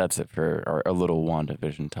 Anyways, that's it for our little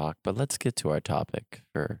WandaVision talk. But let's get to our topic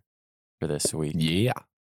for this week. Yeah.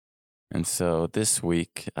 And so this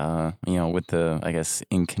week, with I guess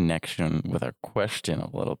in connection with our question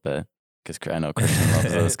a little bit, because I know Christian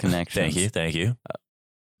loves those connections. Thank you.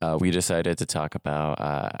 We decided to talk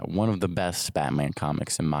about one of the best Batman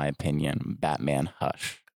comics, in my opinion, Batman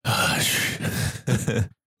Hush. Hush.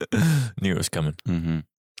 Knew it was coming. Mm-hmm.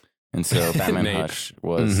 And so Batman Nate. Hush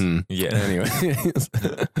was Mhm. Yeah. Anyways.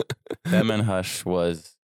 Batman Hush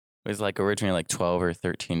was originally 12 or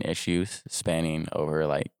 13 issues spanning over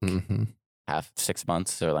Mhm. 6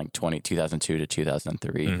 months, so 2002 to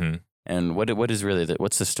 2003. Mm-hmm. And what is really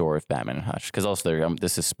what's the story of Batman and Hush? Because also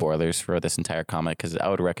this is spoilers for this entire comic. Because I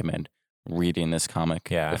would recommend reading this comic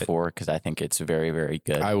before because I think it's very, very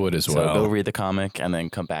good. I would as So well. go read the comic and then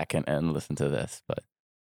come back and listen to this. But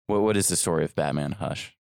what is the story of Batman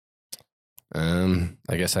Hush? I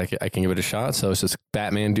guess I can give it a shot. So it's just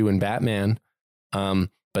Batman doing Batman.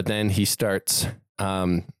 But then he starts,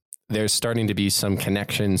 there's starting to be some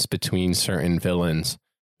connections between certain villains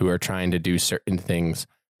who are trying to do certain things.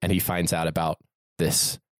 And he finds out about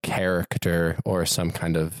this character or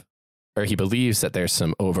or he believes that there's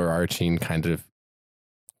some overarching kind of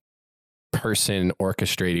person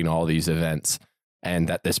orchestrating all these events and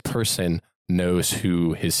that this person knows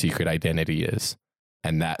who his secret identity is.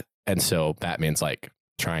 And so Batman's like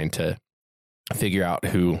trying to figure out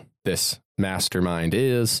who this mastermind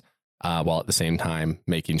is, while at the same time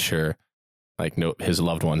making sure like his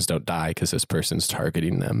loved ones don't die because this person's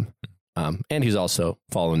targeting them. And he's also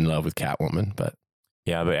fallen in love with Catwoman, but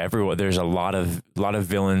yeah, but there's a lot of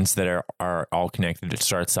villains that are all connected. It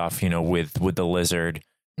starts off, with the Lizard,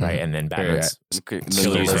 right? And then Batman's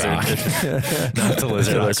Killer Croc. Not the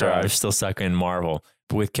Lizard. Killer Sorry, I Croc. was still stuck in Marvel,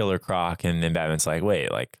 but with Killer Croc, and then Batman's like,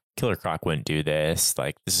 wait, like Killer Croc wouldn't do this.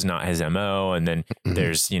 Like this is not his MO. And then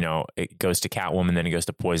there's, it goes to Catwoman, then it goes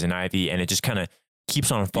to Poison Ivy, and it just kind of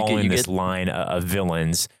keeps on following this line of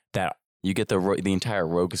villains that you get the entire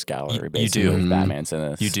rogues gallery. You Basically, do. of Batman's in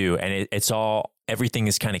this. you do, and everything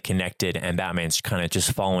is kind of connected, and Batman's kind of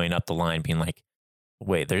just following up the line, being like,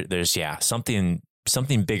 wait, there's something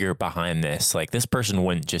bigger behind this. Like this person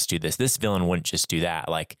wouldn't just do this. This villain wouldn't just do that.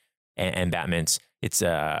 Like, and Batman's, it's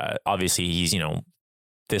obviously he's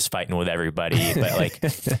fist fighting with everybody, but like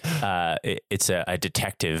it's a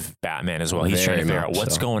detective Batman as well. He's trying to figure out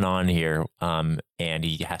what's going on here, and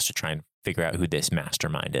he has to try and figure out who this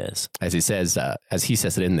mastermind is. as he says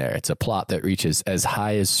it in there, it's a plot that reaches as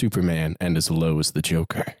high as Superman and as low as the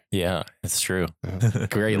Joker. Yeah, it's true.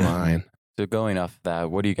 Great line. So going off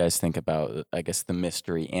that, what do you guys think about, I guess, the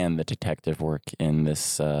mystery and the detective work in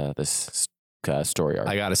this story arc?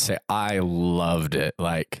 I gotta say, I loved it.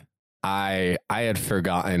 Like I had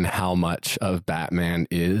forgotten how much of Batman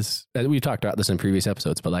is. We talked about this in previous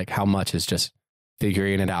episodes, but like how much is just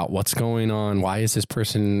figuring it out. What's going on? Why is this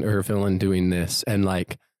person or villain doing this? And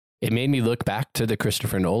like it made me look back to the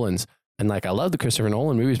Christopher Nolans, and like I love the Christopher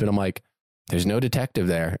Nolan movies, but I'm like, there's no detective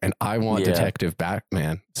there, and I want Detective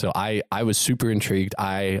Batman. So I was super intrigued.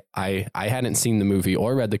 I hadn't seen the movie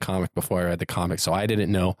or read the comic before I read the comic, so I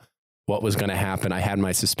didn't know what was going to happen. I had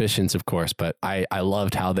my suspicions, of course, but I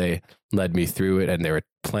loved how they led me through it, and there were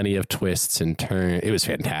plenty of twists and turns. It was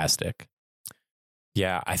fantastic.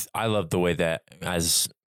 Yeah, I love the way that, as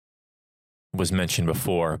was mentioned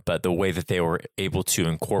before, but the way that they were able to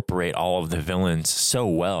incorporate all of the villains so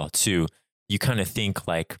well too. You kind of think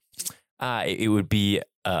like it would be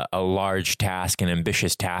a large task, an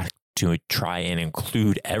ambitious task to try and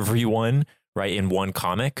include everyone right in one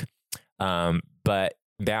comic, but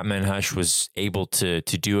Batman Hush was able to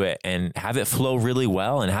do it and have it flow really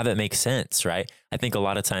well and have it make sense, right? I think a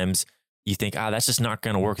lot of times you think, that's just not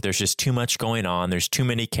going to work. There's just too much going on. There's too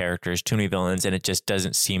many characters, too many villains, and it just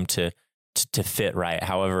doesn't seem to fit right.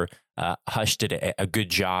 However, Hush did a good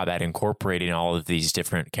job at incorporating all of these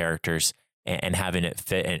different characters and having it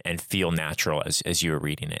fit and feel natural as you were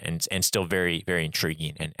reading it, and still very, very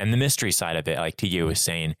intriguing. And the mystery side of it, like TJ was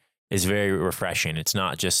saying, is very refreshing. It's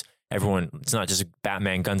not just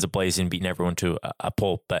Batman guns a-blazing, beating everyone to a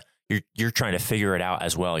pulp, but you're trying to figure it out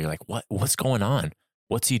as well. You're like, what's going on?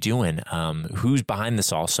 What's he doing? Who's behind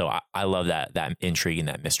this all? So I love that intrigue and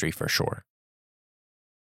that mystery for sure.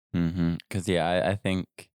 Because I think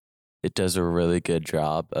it does a really good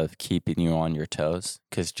job of keeping you on your toes.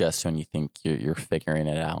 Because just when you think you're figuring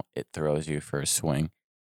it out, it throws you for a swing,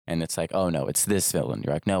 and it's like, oh no, it's this villain.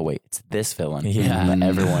 You're like, no, wait, it's this villain. Yeah. But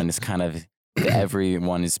everyone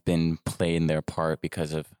has been playing their part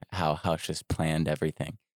because of how Hush has planned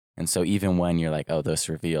everything. And so even when you're like, oh, this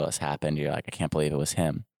reveal has happened, you're like, I can't believe it was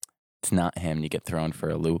him. It's not him. You get thrown for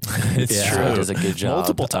a loop. It's So true. it does a good job.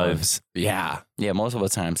 Multiple times. Yeah. Yeah, multiple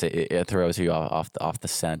times it throws you off the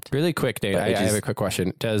scent. Really quick, Nate, But I it have just- a quick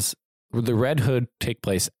question. Does the Red Hood take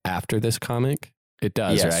place after this comic? It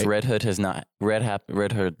does, Yes, right? Red Hood has not. Red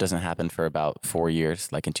Hood doesn't happen for about 4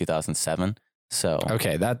 years, like in 2007. So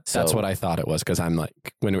Okay, that's So- what I thought it was, because I'm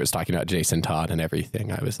like, when it was talking about Jason Todd and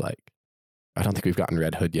everything, I was like, I don't think we've gotten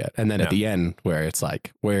Red Hood yet. And then at No. the end, where it's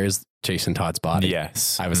like, where's Jason Todd's body?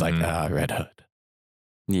 Yes. I was like, Mhm. Red Hood.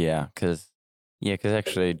 yeah, because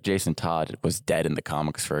actually Jason Todd was dead in the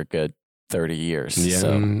comics for a good 30 years, Yeah.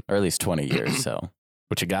 so, or at least 20 years. So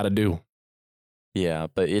What you got to do. yeah,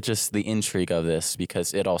 but it just the intrigue of this,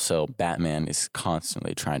 because it also Batman is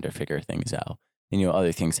constantly trying to figure things out. And,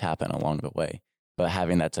 other things happen along the way. But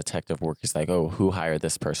having that detective work is like, oh, who hired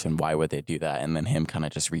this person? Why would they do that? And then him kind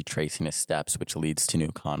of just retracing his steps, which leads to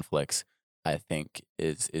new conflicts, I think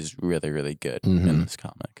is really, really good in Mhm. this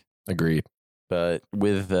comic. Agreed. But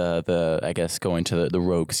with the I guess going to the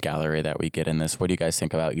rogues gallery that we get in this, what do you guys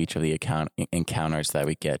think about each of the encounters that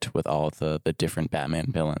we get with all the different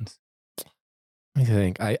Batman villains? I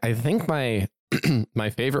think my my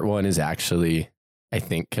favorite one is actually, I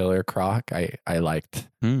think, Killer Croc. I liked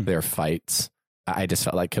their fights. I just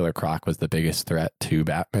felt like Killer Croc was the biggest threat to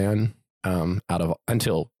Batman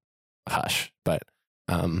until Hush. But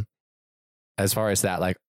as far as that,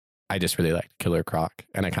 like, I just really liked Killer Croc,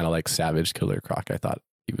 and I kind of like Savage Killer Croc. I thought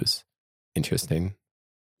he was interesting.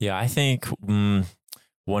 Yeah, I think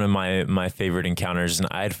one of my favorite encounters, and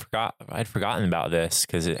I'd forgotten about this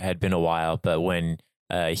because it had been a while, but when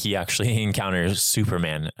he actually encounters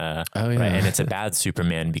Superman, Oh right? And it's a bad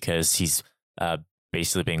Superman because he's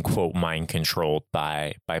basically being quote mind controlled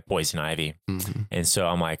by Poison Ivy, and so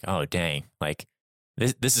I'm like, oh dang, like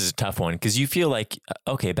this is a tough one because you feel like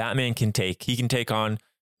okay, Batman can take on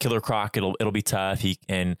Killer Croc, it'll be tough. He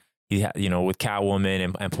you know, with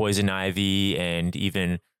Catwoman and Poison Ivy and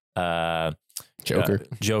even Joker,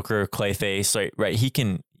 Clayface, right? He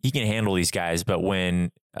can handle these guys, but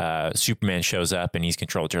when Superman shows up and he's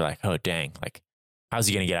controlled, you're like, oh dang, like how's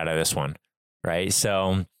he gonna get out of this one, right?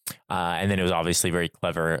 So, and then it was obviously very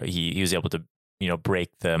clever. He was able to, you know, break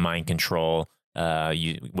the mind control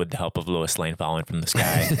with the help of Lois Lane falling from the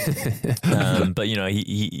sky. But you know,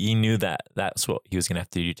 he knew that that's what he was gonna have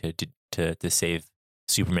to do to save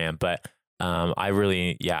Superman. But I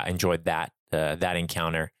really enjoyed that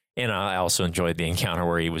encounter. And I also enjoyed the encounter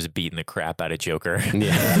where he was beating the crap out of Joker.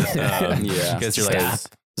 Yeah. Because you're like,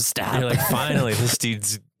 Stop. you're like, finally, this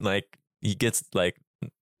dude's like, he gets like,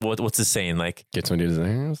 what's his saying? Like, Gets what he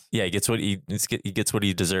deserves. yeah, he gets what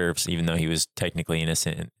he deserves, even though he was technically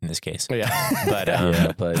innocent in this case. Yeah.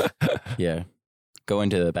 But Going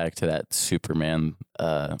back to that Superman,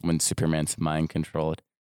 when Superman's mind controlled,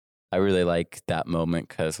 I really like that moment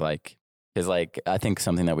because I think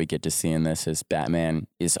something that we get to see in this is Batman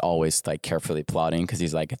is always like carefully plotting because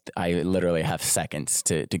he's like, I literally have seconds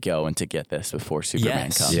to go and to get this before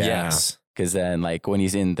Superman comes. Yes. Because then like when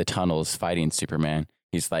he's in the tunnels fighting Superman,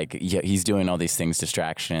 he's like, he's doing all these things,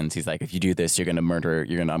 distractions. He's like, if you do this, you're going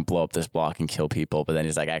to blow up this block and kill people. But then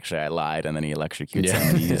he's like, actually, I lied. And then he electrocutes him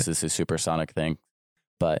and he uses his supersonic thing.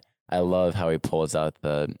 But I love how he pulls out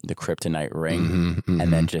the kryptonite ring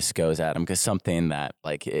and then just goes at him because something that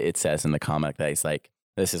like it says in the comic that he's like,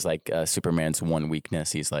 this is like Superman's one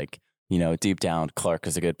weakness. He's like, you know, deep down, Clark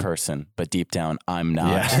is a good person, but deep down, I'm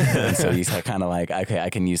not. Yeah. And so he's kind of like, okay, I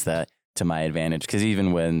can use that to my advantage. Because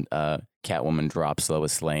even when Catwoman drops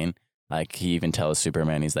Lois Lane, like he even tells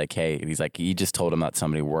Superman, he's like, he just told him that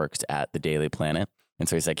somebody worked at the Daily Planet. And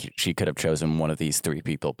so he's like, she could have chosen one of these three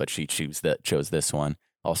people, but she chose this one.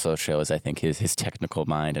 Also shows, I think, his technical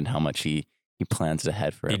mind and how much he plans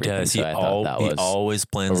ahead for everything. He does. So I thought that was always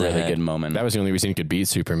plans a really ahead. good moment. That was the only reason he could beat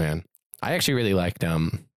Superman. I actually really liked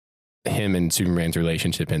him and Superman's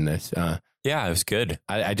relationship in this. Yeah, it was good.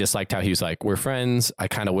 I just liked how he was like, we're friends. I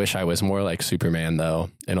kind of wish I was more like Superman,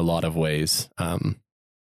 though, in a lot of ways.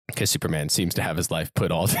 Because Superman seems to have his life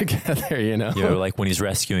put all together, you know? You know, like when he's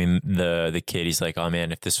rescuing the kid, he's like, oh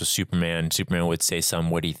man, if this was Superman would say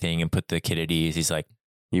some witty thing and put the kid at ease. He's like,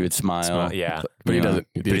 He would smile. yeah. But he Yeah. doesn't.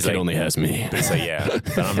 The he's kid like- only has me. But it's like, yeah,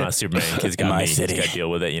 but I'm not Superman. Kid's got In my me. city. He's got to deal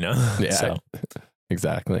with it, you know? Yeah, So,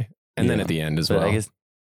 exactly. And then Yeah. at the end as But well. I guess.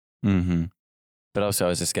 But also, I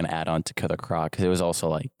was just going to add on to Killer Croc because it was also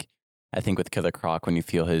like, I think with Killer Croc, when you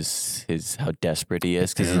feel his how desperate he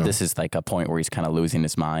is, because Yeah. this is like a point where he's kind of losing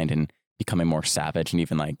his mind and becoming more savage, and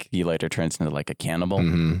even like he later turns into like a cannibal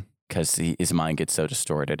Mhm. because his mind gets so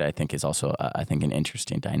distorted. I think is also an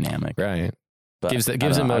interesting dynamic. Right. But Gives I him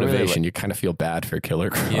don't know, I really motivation. You kind of feel bad for Killer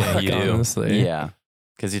Croc, Yeah, you do. honestly. yeah,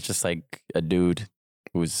 because he's just like a dude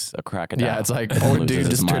who's a crocodile. Yeah, it's like, and poor loses dude his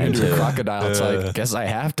just turned mind, into a too. crocodile. It's like, guess I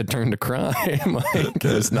have to turn to crime. Like,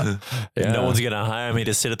 it's not, yeah. No one's going to hire me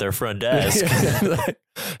to sit at their front desk. Like,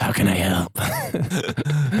 how can I help?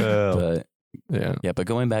 But Yeah. but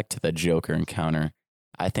going back to the Joker encounter,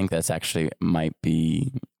 I think that's actually might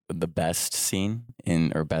be the best scene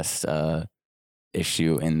or best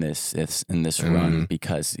issue in this run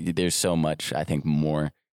because there's so much I think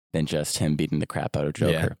more than just him beating the crap out of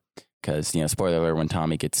Joker. Because spoiler alert, when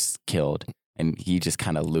Tommy gets killed and he just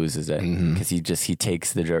kind of loses it Mhm. because he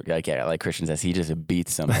takes the Joker like Christian says, he just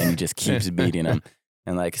beats him and he just keeps beating him,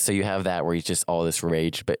 and like so you have that where he's just all this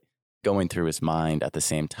rage, but going through his mind at the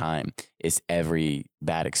same time is every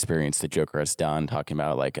bad experience the Joker has done, talking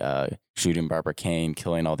about like shooting Barbara Kane,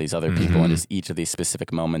 killing all these other people, and just each of these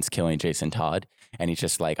specific moments killing Jason Todd. And he's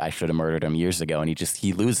just like, I should have murdered him years ago. And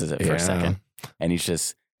he loses it for a second. And he's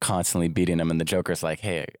just constantly beating him. And the Joker's like,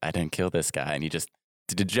 hey, I didn't kill this guy. And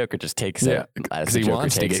the Joker just takes it. Because he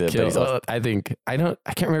wants to get killed. I can't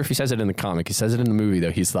remember if he says it in the comic. He says it in the movie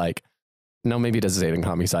though. He's like, no, maybe he doesn't say it in the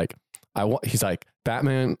comic. He's like, he's like,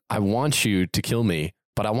 Batman, I want you to kill me,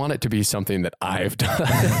 but I want it to be something that I've done.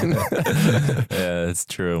 Yeah, it's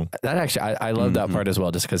true. That actually, I love that part as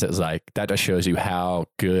well, just because it was like, that just shows you how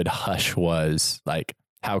good Hush was, like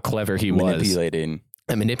how clever he was manipulating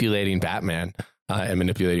at manipulating Batman and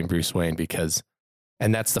manipulating Bruce Wayne, because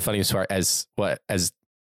And that's the funniest part. As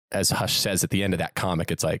Hush says at the end of that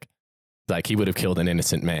comic, it's like he would have killed an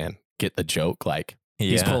innocent man. Get the joke? Like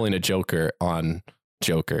he's pulling a Joker on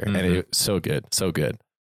Joker, and it's so good, so good.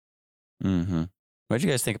 Mm-hmm. What did you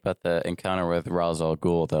guys think about the encounter with Ra's al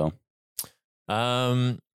Ghul, though?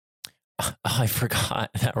 I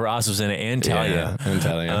forgot that Ra's was in it, and Talia.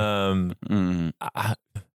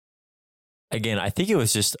 Again, I think it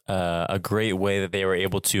was just a great way that they were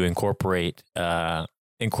able to incorporate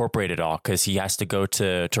it all, because he has to go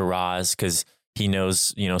to Ra's because he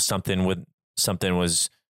knows, something was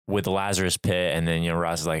with the Lazarus Pit, and then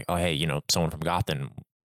Ra's is like, oh hey, someone from Gotham,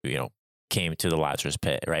 came to the Lazarus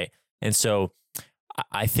Pit, right? And so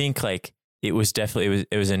I think like it was definitely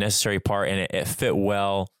it was a necessary part, and it fit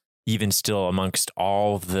well. Even still, amongst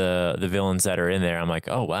all the villains that are in there, I'm like,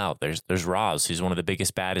 oh wow, there's Ra's, who's one of the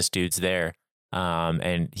biggest, baddest dudes there,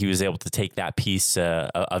 and he was able to take that piece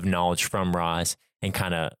of knowledge from Ra's and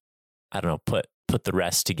kind of, I don't know, put the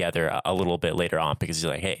rest together a little bit later on, because he's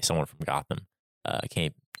like, hey, someone from Gotham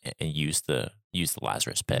came and used the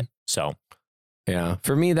Lazarus Pit. So yeah,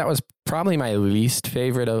 for me that was probably my least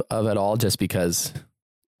favorite of it all, just because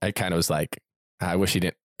I kind of was like, I wish he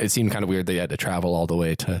didn't. It seemed kind of weird that he had to travel all the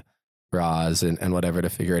way to Ra's and whatever to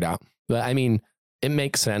figure it out. But I mean, it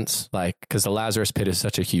makes sense, like, because the Lazarus Pit is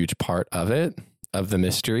such a huge part of it, of the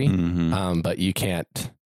mystery. Mm-hmm. But you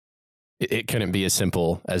can't, it couldn't be as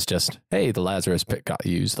simple as just, hey, the Lazarus Pit got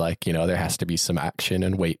used. Like, there has to be some action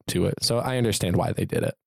and weight to it. So I understand why they did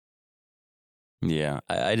it. Yeah,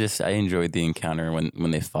 I enjoyed the encounter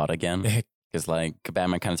when they fought again. Because like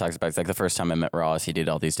Batman kind of talks about, it's like the first time I met Ra's, he did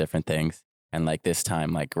all these different things. And like this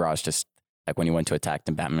time, like Ra's just, like when he went to attack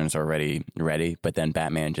him, Batman was already ready. But then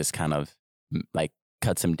Batman just kind of like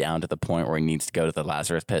cuts him down to the point where he needs to go to the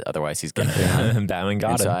Lazarus Pit. Otherwise he's going to die. Batman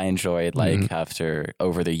got him. So I enjoyed like after,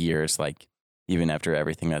 over the years, like even after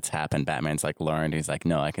everything that's happened, Batman's like learned, he's like,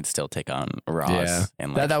 no, I can still take on Ra's. Yeah.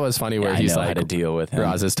 And like, that was funny where I he's know like, how to deal with him.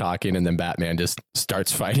 Ra's is talking and then Batman just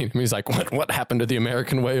starts fighting him. He's like, what happened to the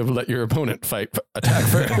American way of let your opponent attack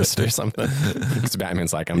first or something? Because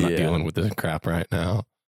Batman's like, I'm not dealing with this crap right now.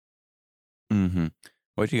 Mm-hmm.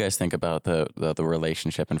 What do you guys think about the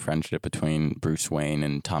relationship and friendship between Bruce Wayne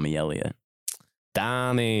and Tommy Elliott?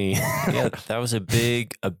 Tommy. Yeah, that was a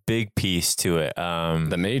big piece to it.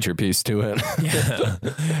 The major piece to it. Yeah.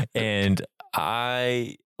 And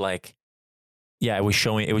I like, yeah, it would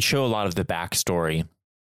show a lot of the backstory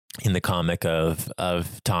in the comic of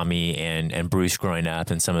Tommy and Bruce growing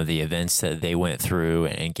up, and some of the events that they went through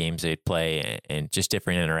and games they'd play and just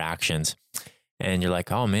different interactions. And you're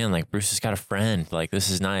like, oh man, like Bruce has got a friend. Like, this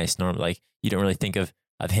is nice. Normally, like, you don't really think of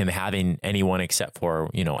him having anyone except for,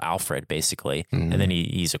 Alfred, basically. And then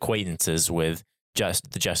he's acquaintances with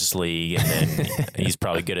just the Justice League, and then he's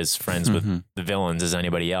probably good as friends with the villains as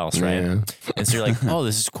anybody else, right? Yeah. And so you're like, oh,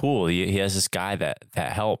 this is cool. He has this guy that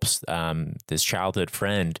helps, this childhood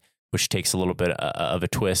friend, which takes a little bit of a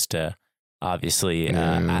twist, obviously,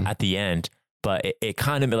 at the end. But it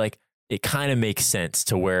kind of like, it kind of makes sense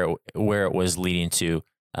to where it was leading to,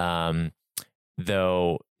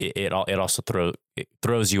 though it also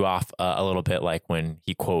throws you off a little bit, like when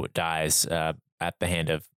he quote dies at the hand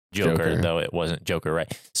of Joker, though it wasn't Joker,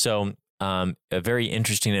 right? So a very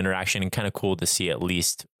interesting interaction, and kind of cool to see at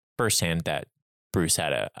least firsthand that Bruce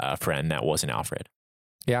had a friend that wasn't Alfred.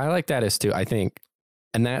 Yeah, I like that as too. I think,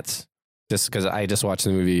 and that's just because I just watched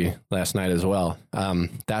the movie last night as well.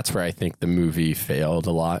 That's where I think the movie failed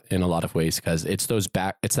a lot in a lot of ways, because it's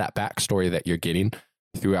that backstory that you're getting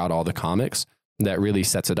throughout all the comics that really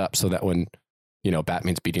sets it up so that when,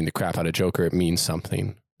 Batman's beating the crap out of Joker, it means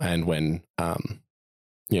something. And when,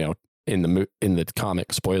 in the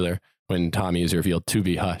comic, spoiler, when Tommy is revealed to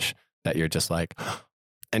be Hush, that you're just like,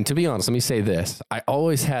 and to be honest, let me say this. I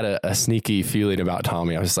always had a sneaky feeling about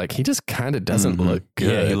Tommy. I was like, he just kind of doesn't look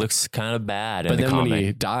good. Yeah, he looks kind of bad in the comic. But then when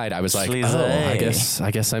he died, I was like, I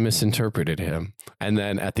guess I misinterpreted him. And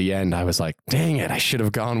then at the end, I was like, dang it, I should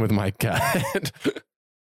have gone with my gut.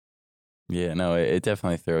 Yeah, no, it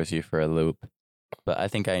definitely throws you for a loop. But I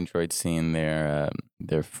think I enjoyed seeing their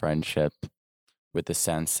friendship, with the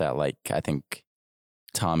sense that, like, I think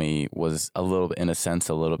Tommy was a little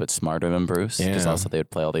bit smarter than Bruce. Because also they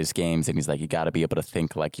would play all these games, and he's like, you got to be able to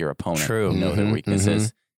think like your opponent. True. Know their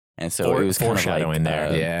weaknesses. And so it was foreshadowing kind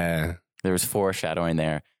of like, there. There was foreshadowing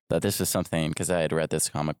there that this was something, because I had read this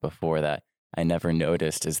comic before that I never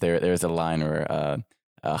noticed. Is there's a line where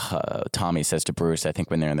Tommy says to Bruce, I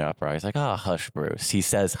think when they're in the opera, he's like, oh, hush, Bruce. He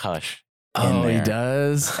says hush. Oh, he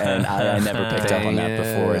does? And I never picked up on that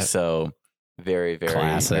before. So very, very,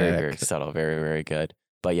 classic. Very, very subtle. Very, very good.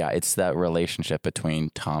 But yeah, it's that relationship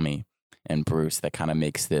between Tommy and Bruce that kind of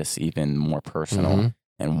makes this even more personal. Mhm.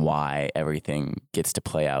 And why everything gets to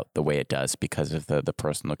play out the way it does because of the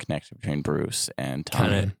personal connection between Bruce and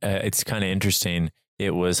Tommy. It's kind of interesting.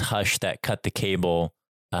 It was Hush that cut the cable.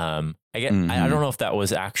 I don't know if that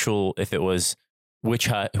was if it was which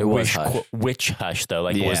Hush, which Hush though,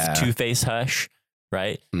 like it was Two-Face Hush,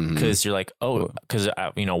 right? Because you're like, because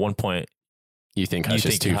at one point you think Hush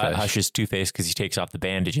is Two-Face. Hush is Two-Face because he takes off the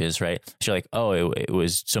bandages, right? So you're like, it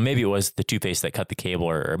was, so maybe it was the Two-Face that cut the cable,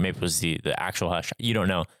 or maybe it was the actual Hush. You don't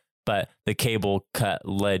know. But the cable cut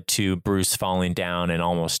led to Bruce falling down and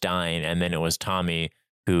almost dying. And then it was Tommy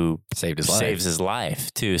who saves his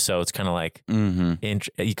life too. So it's kind of like,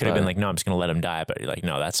 you could have been like, no, I'm just going to let him die. But you're like,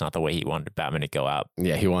 no, that's not the way he wanted Batman to go out.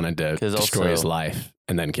 Yeah, he wanted to destroy his life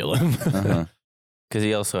and then kill him. Because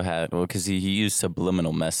he also because he used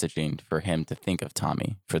subliminal messaging for him to think of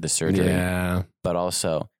Tommy for the surgery. Yeah. But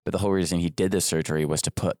the whole reason he did the surgery was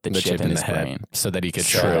to put the chip in his brain. So that he could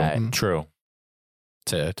True.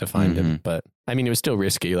 To find him. But I mean, it was still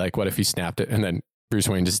risky. Like, what if he snapped it and then Bruce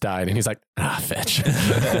Wayne just died and he's like, fetch.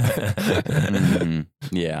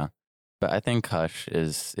 Yeah. But I think Hush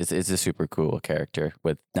is a super cool character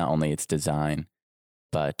with not only its design,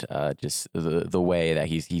 but just the way that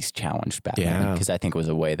he's challenged Batman. Because I think it was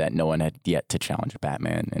a way that no one had yet to challenge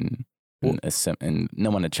Batman, and no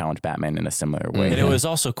one had challenged Batman in a similar way. And it was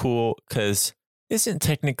also cool because isn't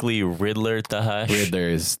technically Riddler the Hush? Riddler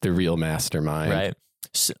is the real mastermind, right?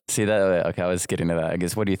 See that? Okay, I was getting to that. I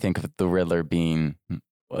guess. What do you think of the Riddler being,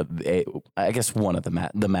 I guess, one of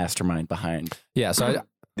the mastermind behind? Yeah. So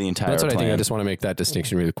the entire. That's what plan. I think. I just want to make that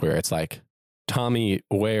distinction really clear. It's like Tommy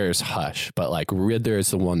wears Hush, but like Riddler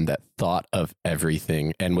is the one that thought of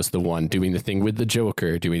everything and was the one doing the thing with the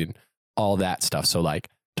Joker, doing all that stuff. So like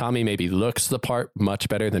Tommy maybe looks the part much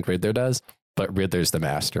better than Riddler does, but Riddler's the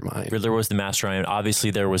mastermind. Riddler was the mastermind. Obviously,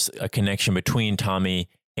 there was a connection between Tommy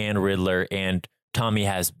and Riddler, and Tommy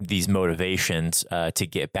has these motivations to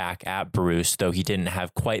get back at Bruce, though he didn't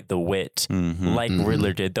have quite the wit like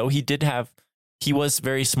Riddler did, though he was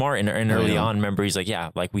very smart and early on. Remember, he's like,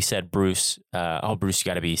 like we said, Bruce, Bruce, you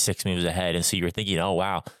got to be 6 moves ahead. And so you're thinking, oh,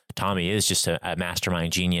 wow, Tommy is just a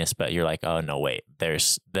mastermind genius. But you're like, oh, no, wait,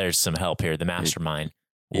 there's some help here. The mastermind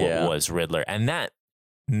was Riddler. And that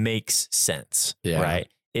makes sense, right?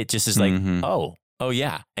 It just is like, oh,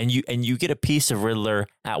 yeah. And you get a piece of Riddler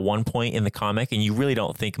at one point in the comic and you really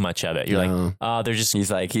don't think much of it. You're like, oh, they're just.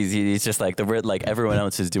 He's just like like everyone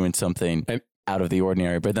else is doing something out of the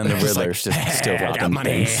ordinary, but then the Riddler's just still robbing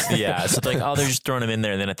money. Yeah. So it's like, oh, they're just throwing him in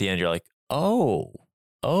there. And then at the end, you're like, oh,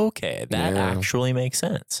 okay. That actually makes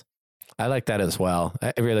sense. I like that as well.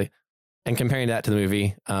 I really, and comparing that to the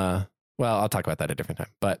movie, well, I'll talk about that at a different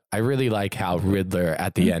time, but I really like how Riddler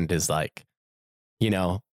at the end is like,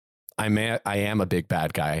 I am a big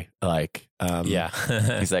bad guy. Like,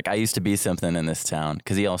 he's like, I used to be something in this town.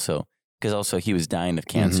 Cause he was dying of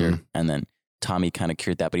cancer, and then Tommy kind of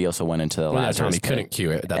cured that, but he also went into the Lazarus Tommy pit. couldn't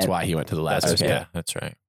cure it. That's why he went to the Lazarus pit. Yeah, that's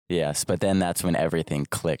right. Yes, but then that's when everything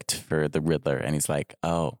clicked for the Riddler, and he's like,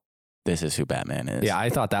 oh, this is who Batman is. Yeah,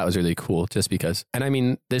 I thought that was really cool just because, and I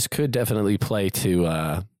mean, this could definitely play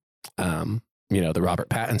to, the Robert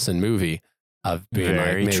Pattinson movie of being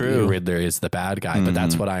Very maybe true. Riddler is the bad guy, but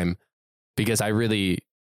that's what because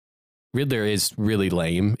Riddler is really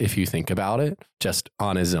lame if you think about it, just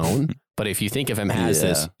on his own. But if you think of him as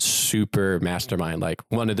this super mastermind, like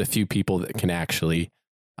one of the few people that can actually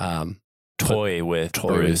toy with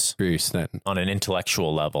Bruce then on an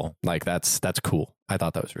intellectual level, like that's cool. I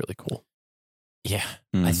thought that was really cool. Yeah,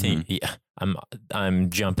 I think I'm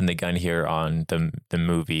jumping the gun here on the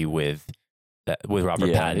movie with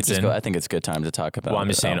Robert Pattinson. I think it's a good time to talk about. Well, I'm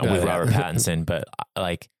just saying with Robert Pattinson, but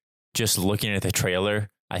like just looking at the trailer,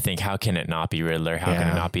 I think how can it not be Riddler? How can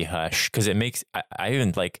it not be Hush? Because it makes I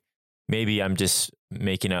even like. Maybe I'm just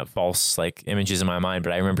making up false like images in my mind,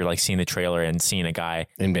 but I remember like seeing the trailer and seeing a guy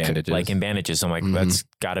in bandages. I'm like, that's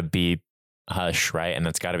got to be Hush, right? And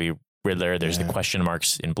that's got to be Riddler. There's the question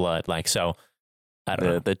marks in blood, like so. I don't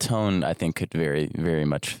know. The tone I think could very, very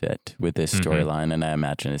much fit with this storyline, and I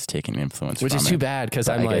imagine it's taking influence. Which from is too bad because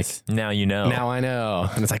I'm like, now you know. Now I know,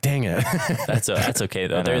 and it's like, dang it. That's okay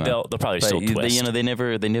though. They'll probably still twist.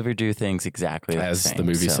 They never do things exactly as the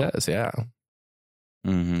movie says. Yeah.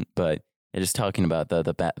 But just talking about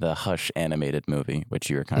the Hush animated movie, which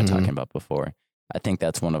you were kind of talking about before, I think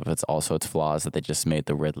that's one of its flaws, that they just made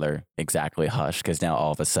the Riddler exactly Hush, because now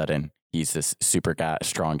all of a sudden he's this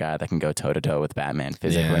strong guy that can go toe to toe with Batman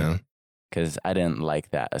physically. Because I didn't like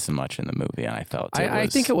that as much in the movie, and I felt I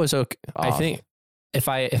think it was okay. Off. I think if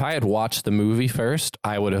I had watched the movie first,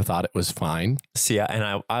 I would have thought it was fine. See,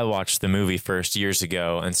 and I watched the movie first years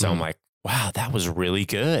ago, and so I'm like, wow, that was really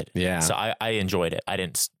good. Yeah. So I enjoyed it. I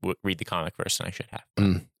didn't read the comic first, and I should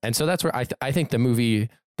have. And so that's where I think the movie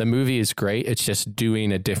is great. It's just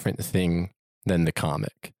doing a different thing than the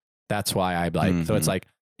comic. That's why I like. So it's like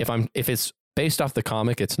if it's based off the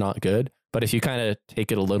comic, it's not good. But if you kind of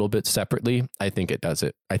take it a little bit separately, I think it does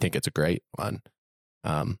it. I think it's a great one.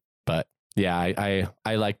 But yeah,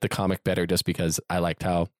 I like the comic better just because I liked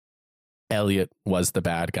how Elliot was the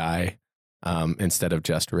bad guy instead of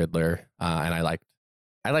just Riddler. And I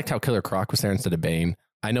liked how Killer Croc was there instead of Bane.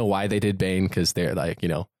 I know why they did Bane, because they're like, you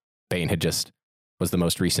know, Bane was the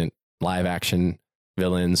most recent live action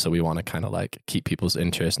villain. So we want to kind of like keep people's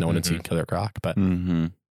interest. No one had seen Killer Croc, but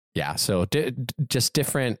yeah. So just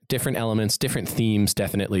different elements, different themes,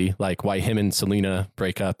 definitely. Like why him and Selena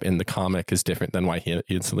break up in the comic is different than why he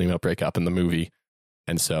and Selena break up in the movie.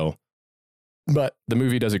 And so, but the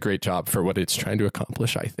movie does a great job for what it's trying to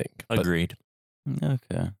accomplish, I think. Agreed.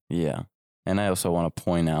 Okay. Yeah. And I also want to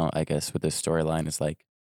point out, I guess, with this storyline is like,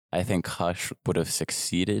 I think Hush would have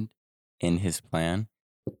succeeded in his plan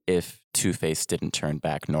if Two-Face didn't turn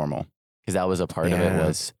back normal. Because that was a part of it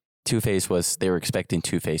was Two-Face they were expecting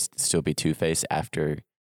Two-Face to still be Two-Face after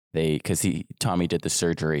because Tommy did the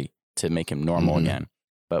surgery to make him normal again.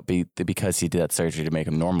 But because he did that surgery to make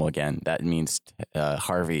him normal again, that means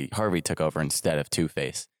Harvey took over instead of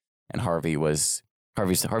Two-Face. And Harvey's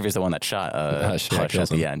the one that shot Hush at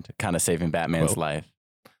the end, kind of saving Batman's life.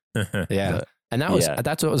 Yeah. And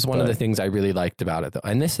that's what was one of the things I really liked about it, though.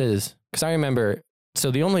 And this is because I remember, so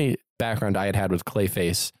the only background I had with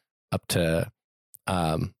Clayface up to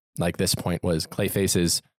like this point was Clayface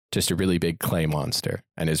is just a really big clay monster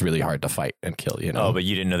and is really hard to fight and kill, you know? Oh, but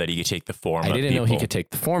you didn't know that he could take the form of people. I didn't know he could take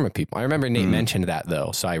the form of people. I remember Nate mentioned that,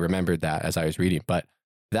 though, so I remembered that as I was reading. But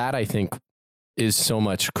that, I think, is so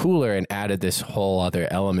much cooler and added this whole other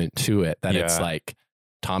element to it that it's like,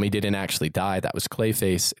 Tommy didn't actually die. That was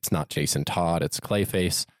Clayface. It's not Jason Todd. It's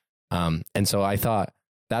Clayface. And so I thought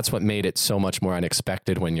that's what made it so much more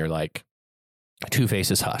unexpected when you're like, Two-Face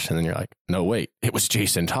is Hush. And then you're like, no, wait, it was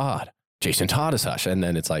Jason Todd. Jason Todd is Hush. And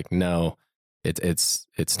then it's like, no, it's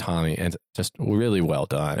Tommy. And just really well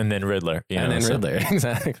done. And then Riddler. Riddler.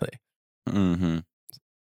 Exactly.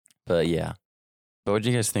 But yeah. But what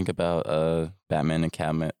do you guys think about Batman and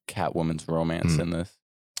Catwoman's romance in this?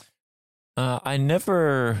 I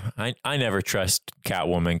never trust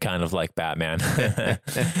Catwoman, kind of like Batman.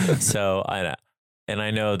 So I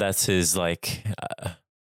know that's his like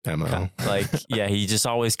MO. Like he just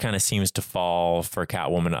always kind of seems to fall for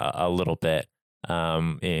Catwoman a little bit.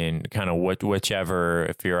 In kind of whichever,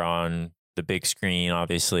 if you're on the big screen,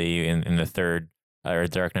 obviously in the third or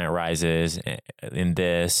Dark Knight Rises, in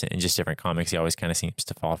this and just different comics, he always kind of seems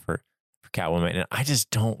to fall for Catwoman. And I just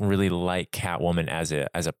don't really like Catwoman as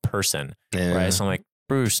a person, right? So I'm like,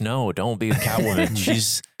 Bruce, no, don't be Catwoman.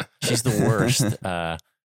 she's the worst.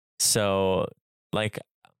 So like,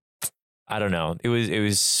 I don't know. It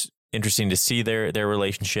was interesting to see their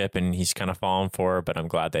relationship, and he's kind of fallen for her, but I'm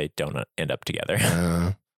glad they don't end up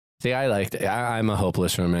together. See, I liked it. I'm a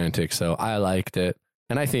hopeless romantic, so I liked it.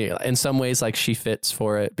 And I think in some ways, like, she fits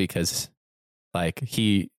for it because like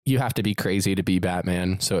you have to be crazy to be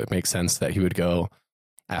Batman. So it makes sense that he would go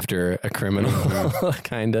after a criminal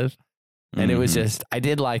kind of. And it was just, I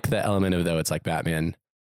did like the element of, though, it's like Batman,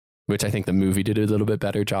 which I think the movie did a little bit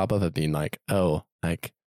better job of being like, oh,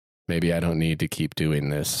 like maybe I don't need to keep doing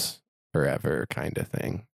this forever kind of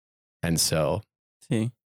thing. And so,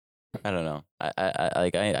 see, I don't know.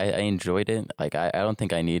 I enjoyed it. Like, I don't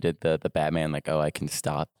think I needed the Batman, like, oh, I can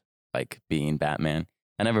stop like being Batman.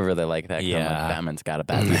 I never really liked that. Yeah. Like, Batman's got to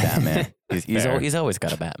be Batman. He's always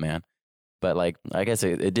got a Batman. But like, I guess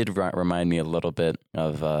it did remind me a little bit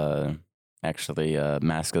of actually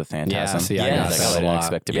Mask of the Phantasm. Yeah, see, I didn't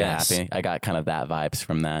expect to be happy. I got kind of that vibes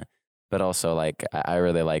from that. But also, like, I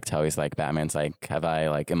really liked how he's like, Batman's like, have I,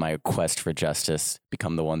 like, in my quest for justice,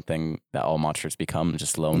 become the one thing that all monsters become,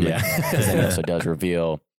 just lonely? Because then he also does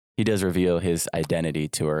reveal his identity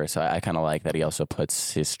to her. So I kind of like that he also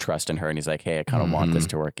puts his trust in her, and he's like, hey, I kind of want this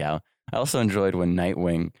to work out. I also enjoyed when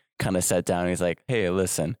Nightwing kind of sat down and he's like, hey,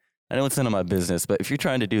 listen, I know it's none of my business, but if you're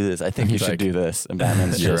trying to do this, I think you should do this. And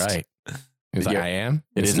Batman's you're just, right. He's like, I am?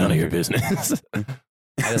 It is none of your business.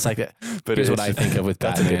 I just like it. But here's what I think of with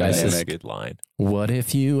Batman. That's a good line. What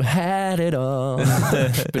if you had it all,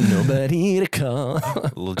 but nobody to call?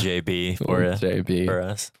 Little JB for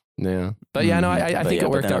us. Yeah. But yeah, no, I think it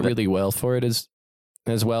worked out really well for it as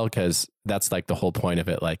well, because that's like the whole point of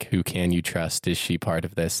it. Like, who can you trust? Is she part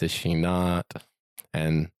of this? Is she not?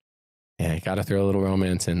 And yeah, you got to throw a little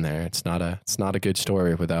romance in there. It's not a good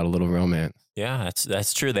story without a little romance. Yeah,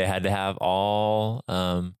 that's true. They had to have all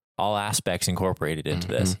all aspects incorporated into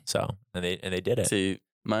this. So and they did it. See,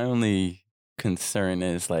 my only concern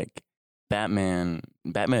is like Batman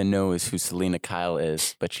knows who Selena Kyle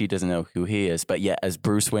is, but she doesn't know who he is. But yet, as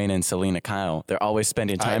Bruce Wayne and Selena Kyle, they're always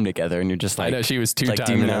spending time together, and you're just I like, know she was like, do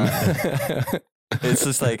two-timing you know? him. It's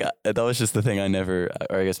just like that was just the thing I never,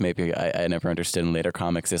 or I guess maybe I never understood in later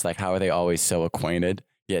comics. Is like, how are they always so acquainted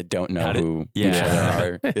yet don't know who each other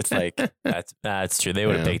are? It's like That's true. They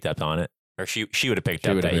would have picked up on it, or she would have picked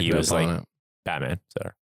up that he was like Batman.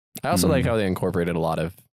 So I also like how they incorporated a lot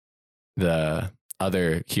of the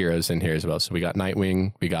other heroes in here as well. So we got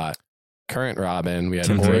Nightwing, we got current Robin, we had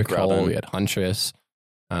Tim Drake Oracle, Robin. we had Huntress,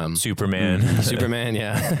 Superman. Superman.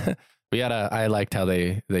 Yeah, we had I liked how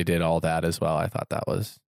they did all that as well. I thought that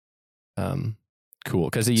was cool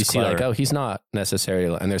because you see like, oh, he's not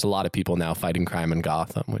necessarily, and there's a lot of people now fighting crime in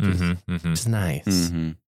Gotham, which is nice.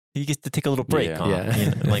 Mm-hmm. He gets to take a little break, Yeah.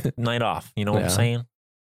 you know, like night off. You know what I'm saying?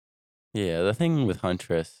 Yeah, the thing with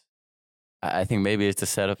Huntress, I think maybe it's a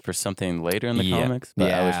setup for something later in the comics,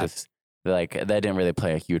 but I was just like, that didn't really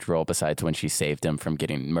play a huge role besides when she saved him from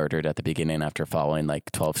getting murdered at the beginning after following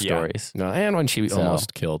like 12 stories. No, and when she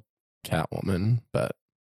almost killed Catwoman, but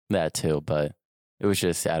that too, but it was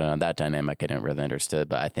just, I don't know, that dynamic I didn't really understand,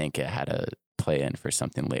 but I think it had to play in for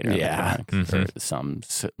something later in the comics or some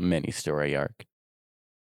mini story arc.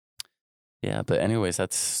 Yeah, but anyways,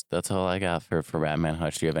 that's all I got for Batman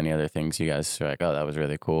Hush. Do you have any other things you guys are like, oh, that was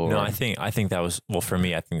really cool? No, or? I think that was, well, for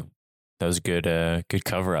me, I think that was good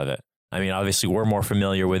cover of it. I mean, obviously we're more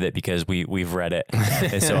familiar with it because we've read it.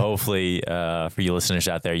 And so hopefully for you listeners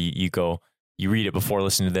out there, you read it before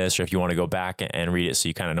listening to this, or if you want to go back and read it so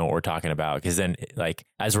you kind of know what we're talking about. Because then, like,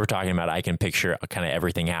 as we're talking about, I can picture kind of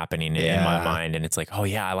everything happening in my mind. And it's like, oh,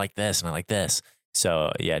 yeah, I like this and I like this.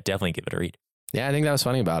 So, yeah, definitely give it a read. Yeah, I think that was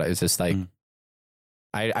funny about it. It's just like,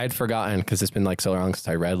 I'd forgotten because it's been like so long since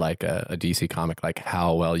I read like a DC comic, like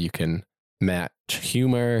how well you can match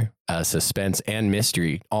humor, suspense, and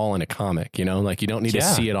mystery all in a comic. You know, like you don't need to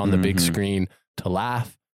see it on the big screen to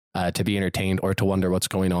laugh, to be entertained, or to wonder what's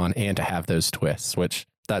going on, and to have those twists, which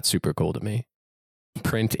that's super cool to me.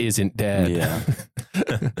 Print isn't dead. Yeah.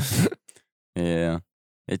 Yeah.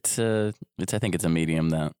 It's I think it's a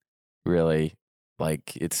medium that really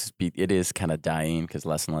like it is kind of dying because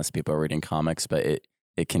less and less people are reading comics, but it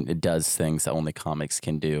does things that only comics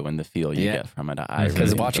can do, and the feel you get from it.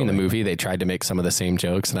 Because watching the movie, they tried to make some of the same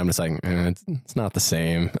jokes, and I'm just like, it's not the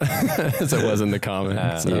same as it was in the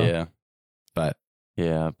comics. But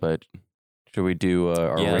should we do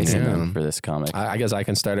our rating for this comic? I guess I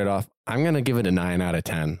can start it off. I'm gonna give it a 9 out of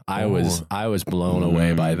 10. I was blown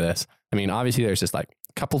away by this. I mean, obviously, there's just like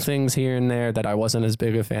a couple things here and there that I wasn't as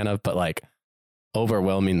big a fan of, but like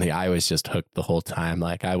overwhelmingly, I was just hooked the whole time.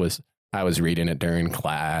 Like I was reading it during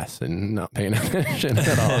class and not paying attention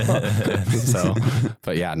at all. So,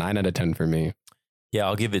 but yeah, 9 out of 10 for me. Yeah,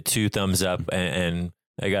 I'll give it 2 thumbs up, and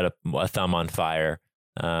I got a thumb on fire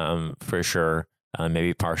for sure.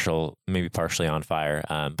 Maybe partially on fire,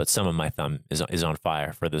 but some of my thumb is on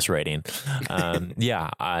fire for this rating. Yeah,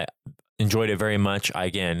 I enjoyed it very much.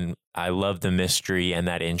 Again, I love the mystery and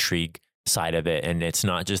that intrigue side of it, and it's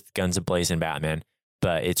not just guns a-blazing Batman,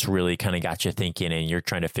 but it's really kind of got you thinking, and you're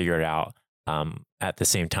trying to figure it out at the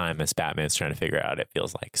same time as Batman's trying to figure it out, it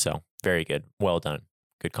feels like. So very good. Well done.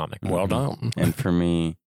 Good comic. Well done. And for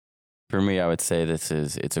me, I would say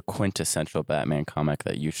it's a quintessential Batman comic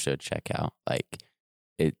that you should check out. Like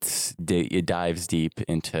it dives deep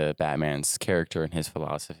into Batman's character and his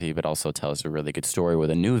philosophy, but also tells a really good story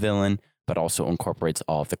with a new villain, but also incorporates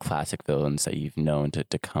all of the classic villains that you've known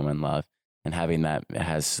to come and love. And having that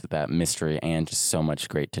has that mystery and just so much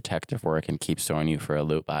great detective work and keeps throwing you for a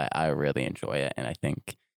loop. I really enjoy it. And I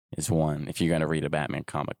think is one, if you're going to read a Batman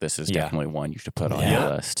comic, this is definitely one you should put on your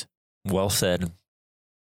list. Well said.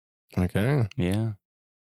 Okay. Yeah.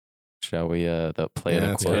 Shall we play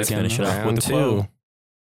the quote let's again? finish it off with the Round quote.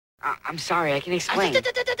 I'm sorry, I can explain. You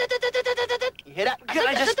hear that? I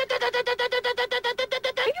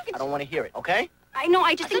don't want to hear it, okay? I know,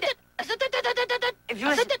 I just think that... If you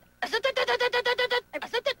listen...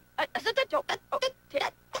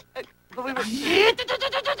 But we were...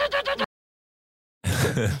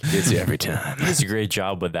 Gets you every time. He does a great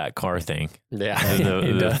job with that car thing. Yeah.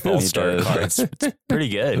 The full He start does. car. It's pretty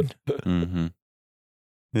good. Mm-hmm.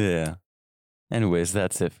 Yeah. Anyways,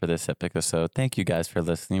 that's it for this episode. Thank you guys for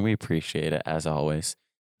listening. We appreciate it as always.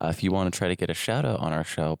 If you want to try to get a shout out on our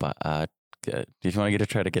show, but if you want to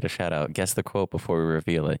try to get a shout out, guess the quote before we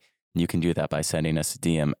reveal it. You can do that by sending us a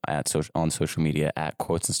DM on social media at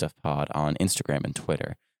Quotes and Stuff Pod on Instagram and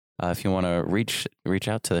Twitter. If you want to reach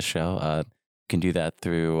out to the show, can do that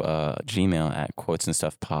through Gmail at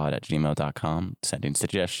quotesandstuffpod@gmail.com, sending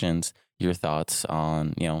suggestions, your thoughts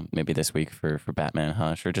on, maybe this week for Batman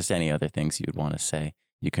Hush, or just any other things you'd want to say.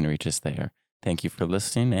 You can reach us there. Thank you for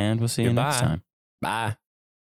listening, and we'll see you next Goodbye. time. Bye.